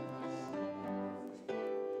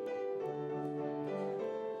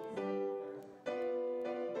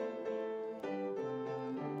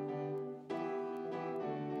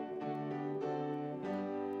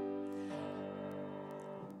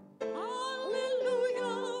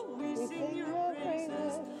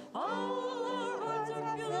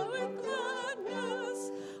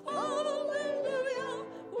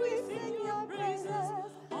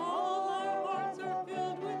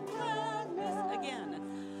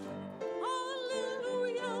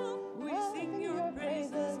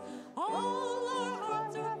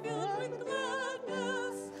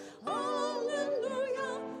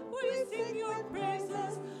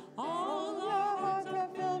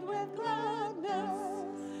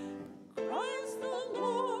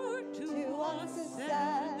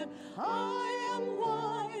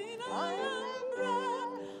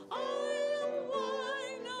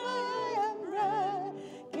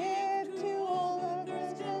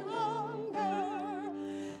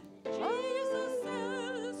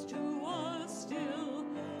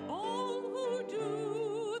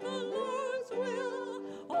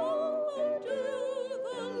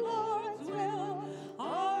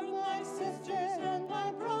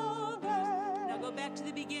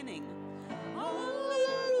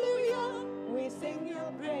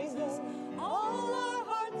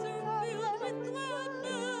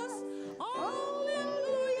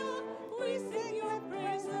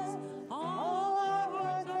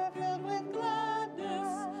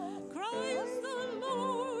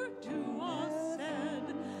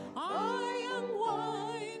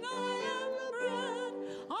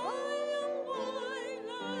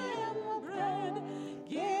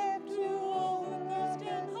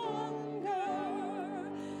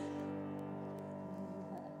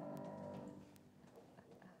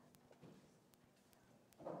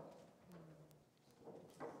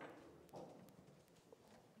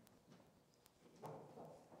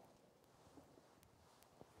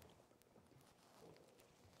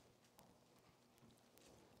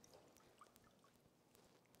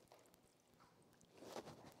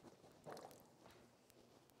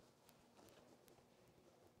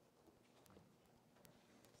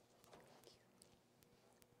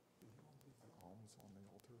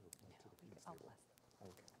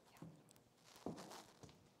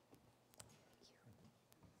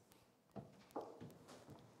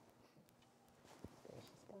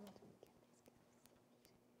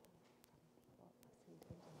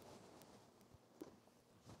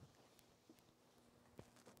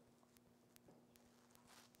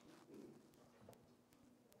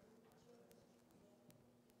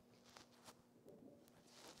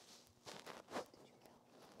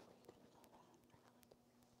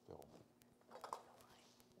 Bill,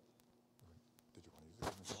 did you want to use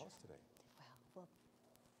it in the house today? Well,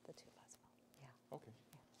 the two of us will, yeah. Okay.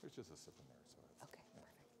 There's just a sip in there, so it's... Okay,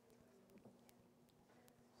 perfect.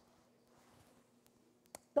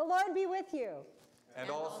 The Lord be with you. And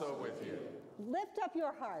also with you. Lift up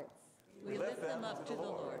your hearts. We lift them up to the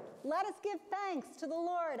Lord. Let us give thanks to the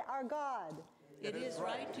Lord our God. It is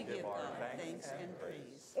right to give God thanks and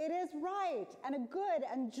praise. It is right and a good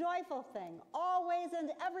and joyful thing, always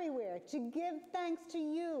and everywhere, to give thanks to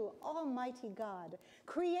you, Almighty God,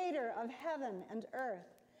 creator of heaven and earth.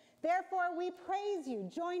 Therefore, we praise you,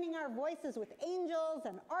 joining our voices with angels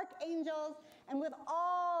and archangels and with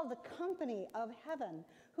all the company of heaven,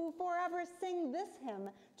 who forever sing this hymn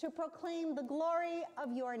to proclaim the glory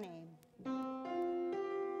of your name.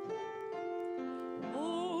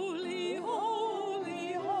 Holy,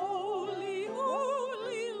 holy, holy,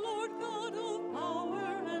 holy, Lord God of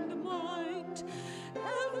power and might.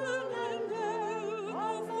 Heaven and earth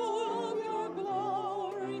are full of your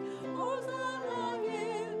glory. Hosanna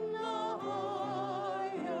in the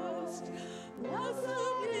highest.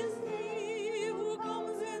 Blessed is he who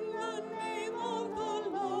comes in the name of the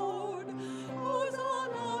Lord.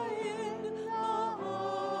 Hosanna in the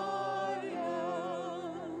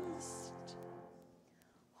highest.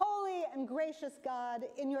 Holy and gracious God,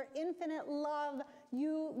 in your infinite love,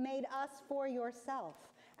 you made us for yourself.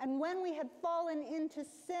 And when we had fallen into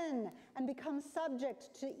sin and become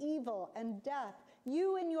subject to evil and death,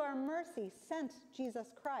 you in your mercy sent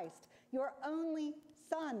Jesus Christ, your only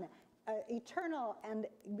Son, eternal and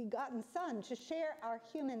begotten Son, to share our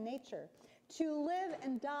human nature, to live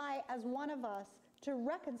and die as one of us, to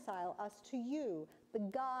reconcile us to you, the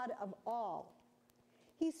God of all.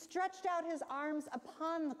 He stretched out his arms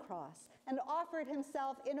upon the cross and offered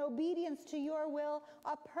himself in obedience to your will,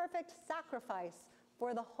 a perfect sacrifice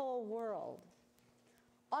for the whole world.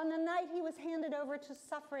 On the night he was handed over to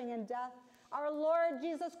suffering and death, our Lord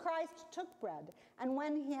Jesus Christ took bread, and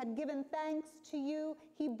when he had given thanks to you,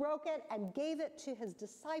 he broke it and gave it to his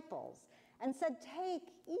disciples and said,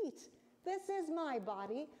 "Take, eat. This is my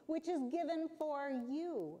body, which is given for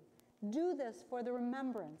you. Do this for the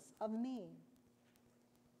remembrance of me."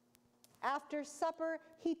 After supper,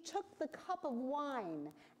 he took the cup of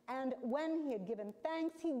wine, and when he had given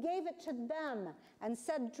thanks, he gave it to them and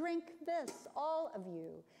said, "Drink this, all of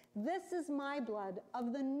you. This is my blood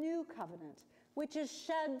of the new covenant, which is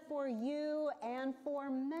shed for you and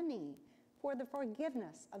for many for the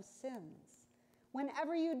forgiveness of sins.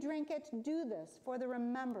 Whenever you drink it, do this for the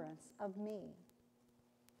remembrance of me."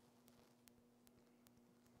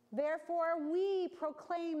 Therefore, we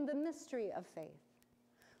proclaim the mystery of faith.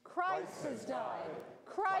 Christ has died.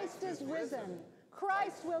 Christ is risen.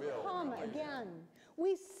 Christ will come again.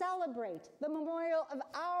 We celebrate the memorial of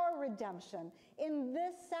our redemption in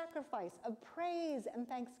this sacrifice of praise and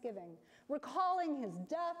thanksgiving. Recalling his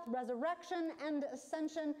death, resurrection, and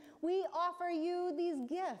ascension, we offer you these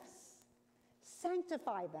gifts.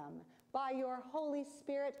 Sanctify them by your Holy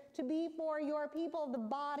Spirit to be for your people the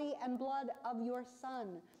body and blood of your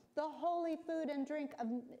Son, the holy food and drink of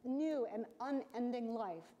new and unending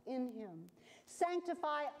life in him.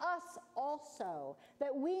 Sanctify us also,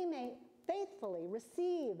 that we may faithfully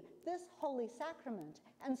receive this holy sacrament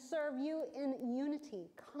and serve you in unity,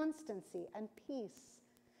 constancy, and peace.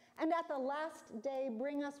 And at the last day,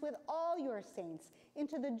 bring us with all your saints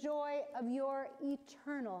into the joy of your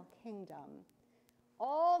eternal kingdom.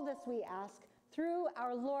 All this we ask through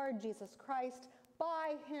our Lord Jesus Christ,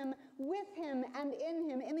 by him, with him, and in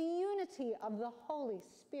him, in the unity of the Holy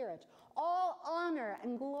Spirit. All honor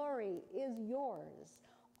and glory is yours,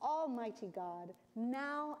 Almighty God,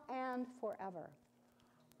 now and forever.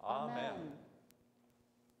 Amen.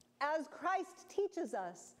 As Christ teaches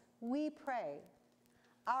us, we pray,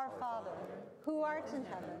 Our Father, who art in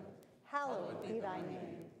heaven, hallowed be thy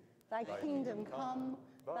name. Thy kingdom come,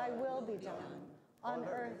 thy will be done, on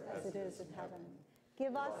earth as it is in heaven.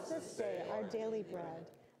 Give us this day our daily bread,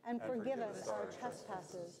 and forgive us our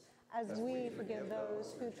trespasses, as we forgive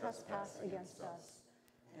those who trespass against us.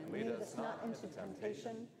 And lead us not into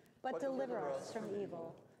temptation, but deliver us from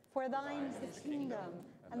evil. For thine is the kingdom,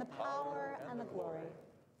 and the power, and the glory,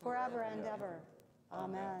 forever and ever.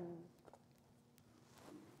 Amen.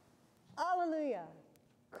 Alleluia.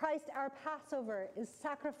 Christ our Passover is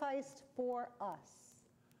sacrificed for us.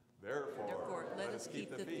 Therefore, Let us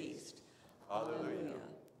keep the feast. Alleluia.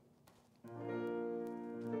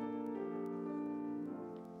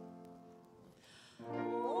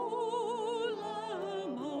 O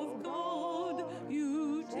Lamb of God,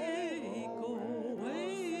 you take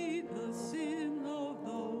away the sin of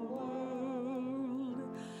the world.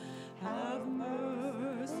 Have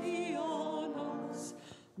mercy on us,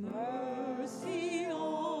 mercy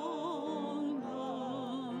on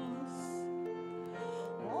us.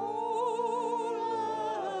 O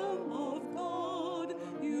Lamb of God,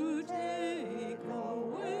 you take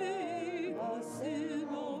away the sin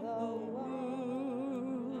of the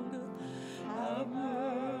world. Have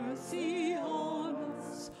mercy on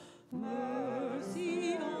us,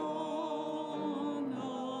 mercy on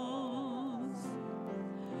us.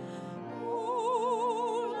 O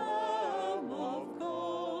Lamb of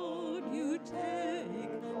God, you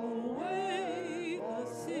take away the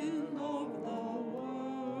sin of the world.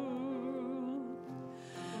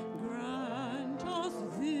 Grant us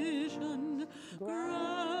vision,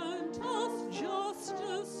 grant us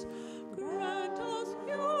justice, grant us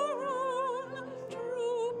your own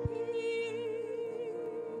true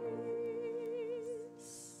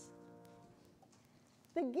peace.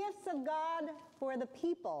 The gifts of God for the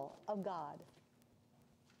people of God.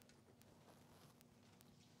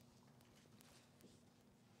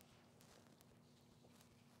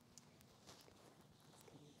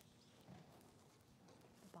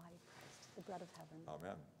 The body of Christ, the bread of heaven.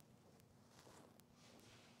 Amen.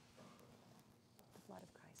 The blood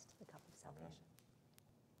of Christ, the cup of salvation.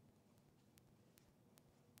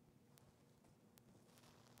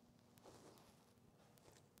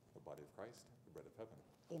 The body of Christ, the bread of heaven.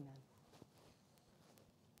 Amen.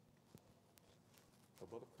 The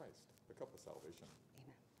blood of Christ, the cup of salvation.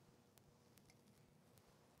 Amen.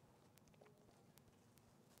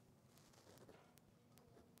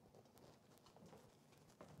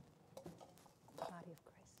 The body of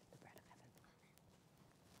Christ, the bread of heaven.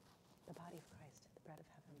 The body of Christ, the bread of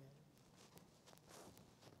heaven.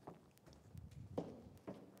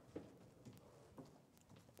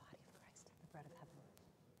 The body of Christ, the bread of heaven.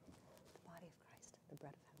 The body of Christ, the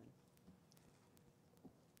bread of heaven.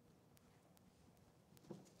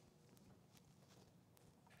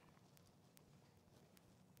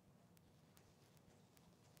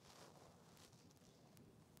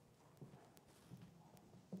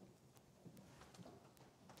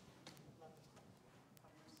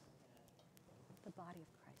 The body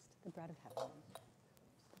of Christ, the bread of heaven.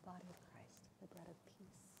 The body of Christ, the bread of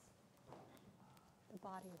peace. The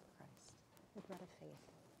body of Christ, the bread of faith.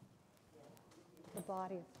 The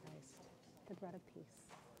body of Christ, the bread of peace.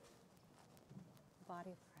 The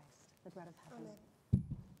body of Christ, the bread of heaven.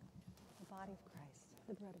 The body of Christ,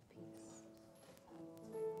 the bread of peace.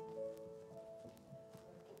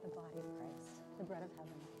 The body of Christ, the bread of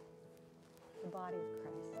heaven. The body of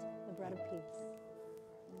Christ, the bread of peace.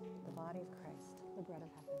 The body of Christ, the bread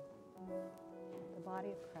of heaven. The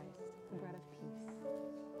body of Christ, the bread of peace.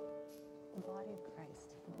 The body of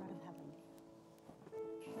Christ, the bread of heaven.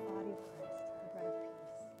 The body of Christ, the bread of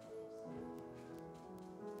peace.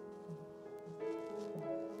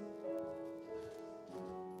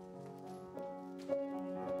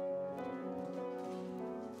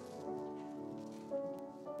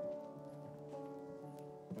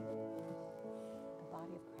 The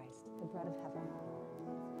body of Christ, the bread of heaven.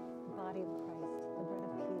 The body of Christ, the bread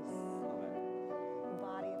of peace. The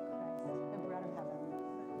body of Christ, the bread of heaven.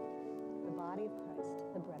 The body of Christ,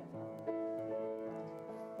 the bread of heaven.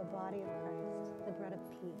 The body of Christ, the bread of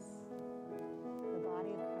peace. The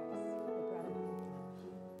body of Christ, the bread of hope.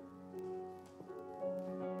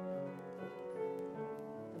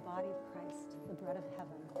 The body of Christ, the bread of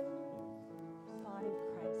heaven. The body of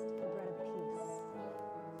Christ, the bread of peace.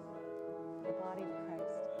 The body of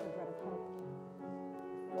Christ, the bread of hope.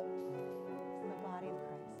 The body of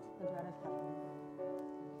Christ, the bread of heaven.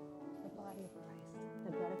 The body of Christ,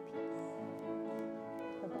 the bread of peace.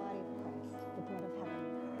 The body of Christ, the bread of heaven.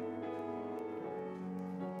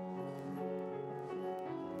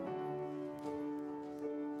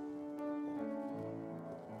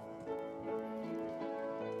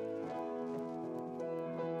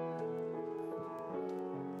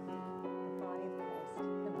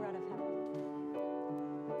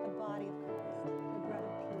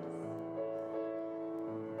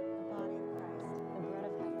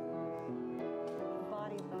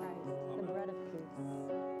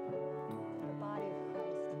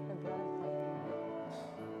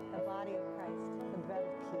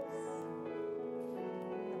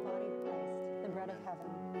 bread of heaven.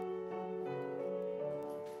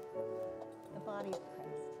 The body of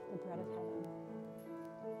Christ, the bread of heaven.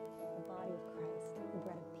 The body of Christ, the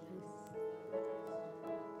bread of peace.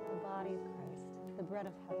 The body of Christ, the bread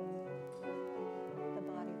of heaven. The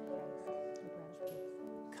body of Christ, the bread of peace.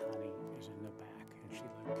 Connie is in the back, and she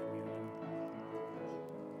led communion.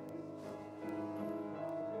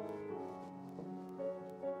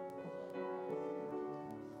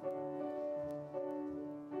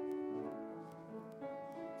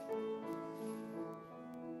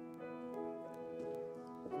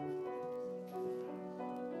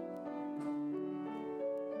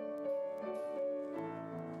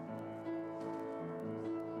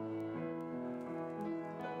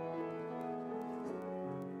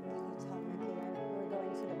 Tell Mickey we're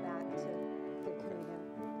going to the back to give communion.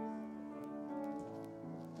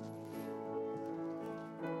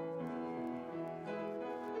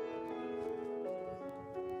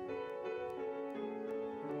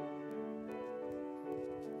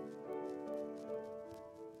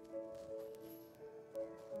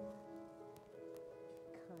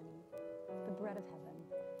 Connie, the bread of heaven.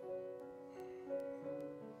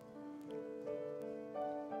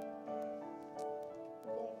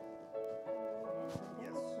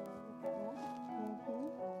 Yes.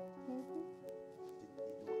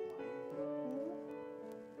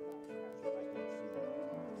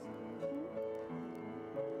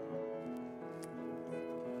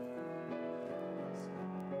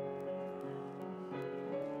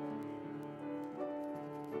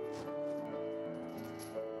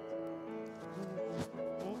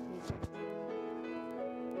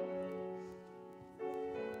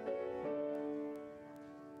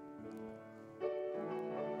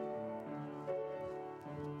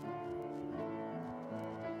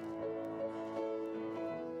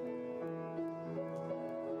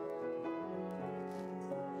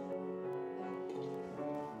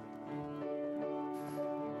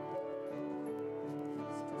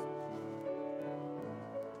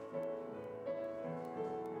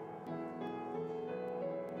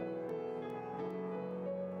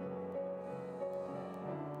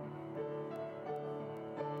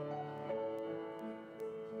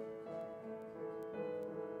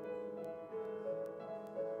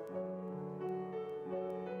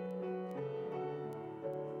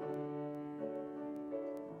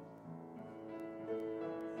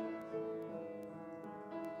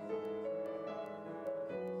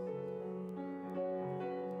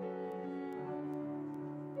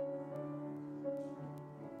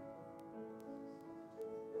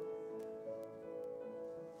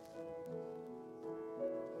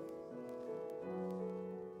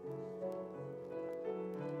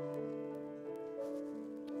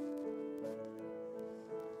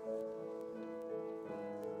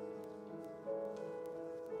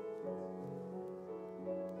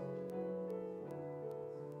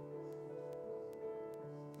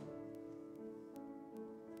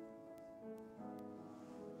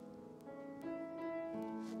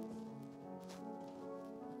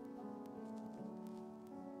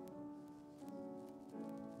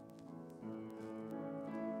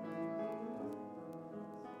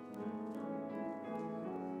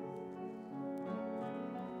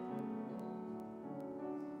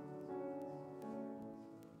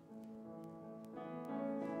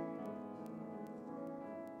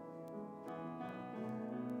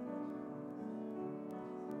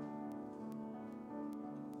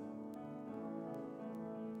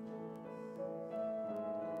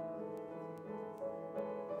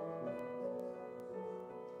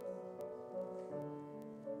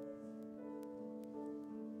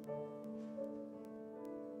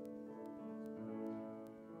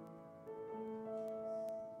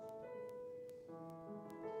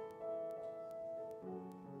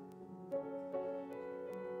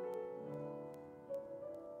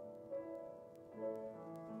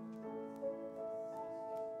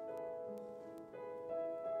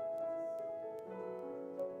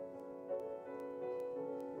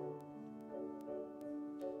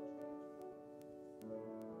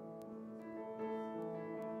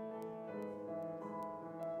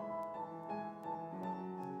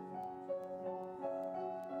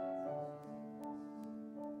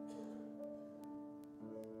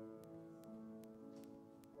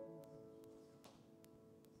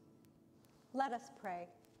 Let us pray.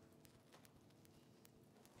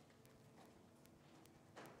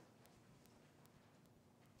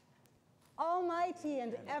 Almighty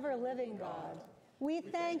and ever-living God, we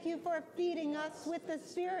thank you for feeding us with the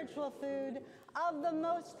spiritual food of the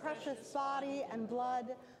most precious body and blood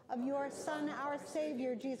of your Son, our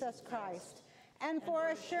Savior, Jesus Christ, and for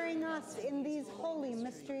assuring us in these holy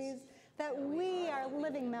mysteries that we are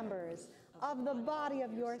living members of the body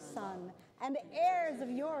of your Son and heirs of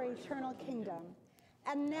your eternal kingdom.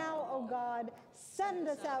 And now, O God, send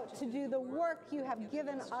us out to do the work you have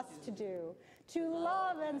given us to do, to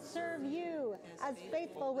love and serve you as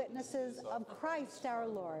faithful witnesses of Christ our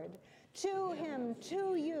Lord. To him,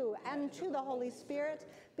 to you, and to the Holy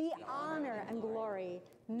Spirit be honor and glory,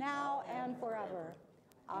 now and forever.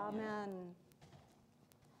 Amen.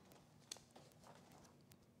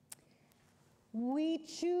 We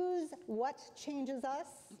choose what changes us,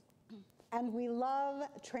 and we love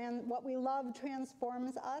what we love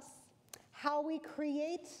transforms us. How we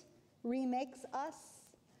create remakes us.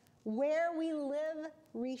 Where we live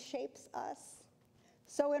reshapes us.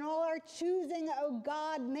 So in all our choosing, O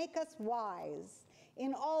God, make us wise.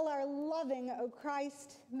 In all our loving, O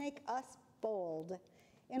Christ, make us bold.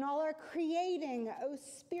 In all our creating, O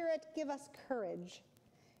Spirit, give us courage.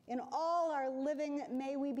 In all our living,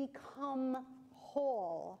 may we become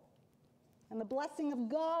whole. And the blessing of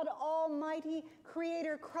God Almighty,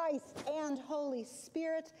 Creator Christ, and Holy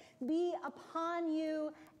Spirit be upon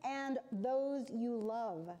you and those you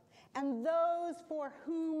love, and those for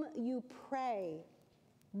whom you pray,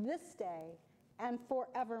 this day and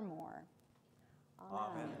forevermore.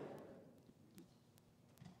 Amen.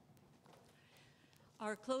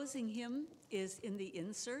 Our closing hymn is in the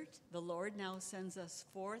insert. The Lord now sends us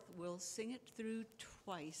forth. We'll sing it through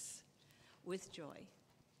twice with joy.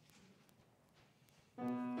 I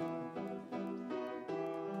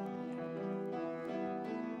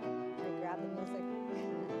grab the music.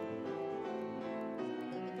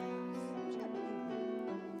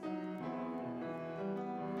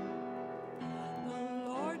 The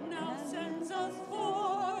Lord now sends us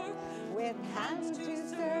forth With hands to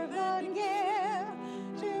serve and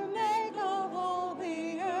give, to make of all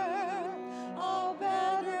the earth a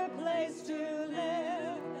better place to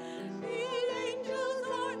live. The angels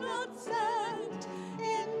are not sent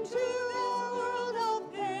Into a world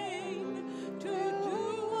of pain, to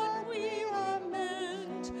do what we are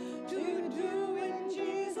meant to do in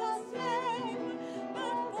Jesus' name.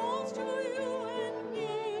 That falls to you and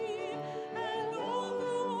me, and all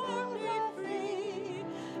who are made free.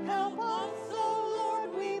 Help us, O Lord,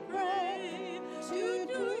 we pray, to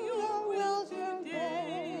do your will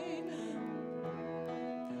today.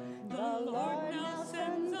 The Lord now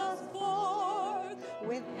sends us forth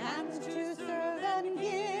with hands to serve and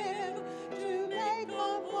give, to make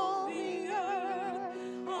of all the earth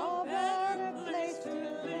a better place to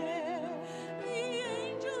live. The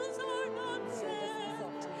angels are not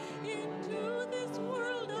sent into this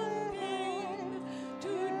world of pain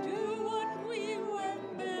to do what we were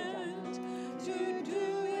meant to do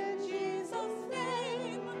in Jesus'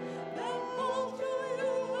 name. That falls to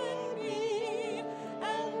you and me,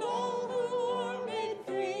 and all who are made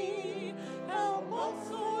free. Help us,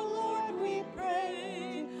 O Lord, we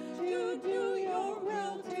pray, to do your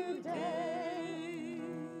will today.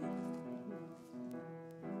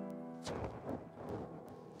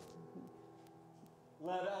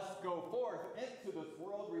 Let us go forth into this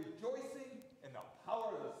world rejoicing in the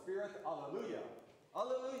power of the Spirit. Alleluia.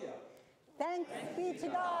 Alleluia. Thanks be to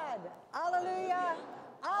God. Alleluia.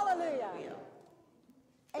 Alleluia.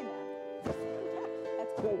 Amen.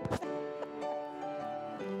 That's good.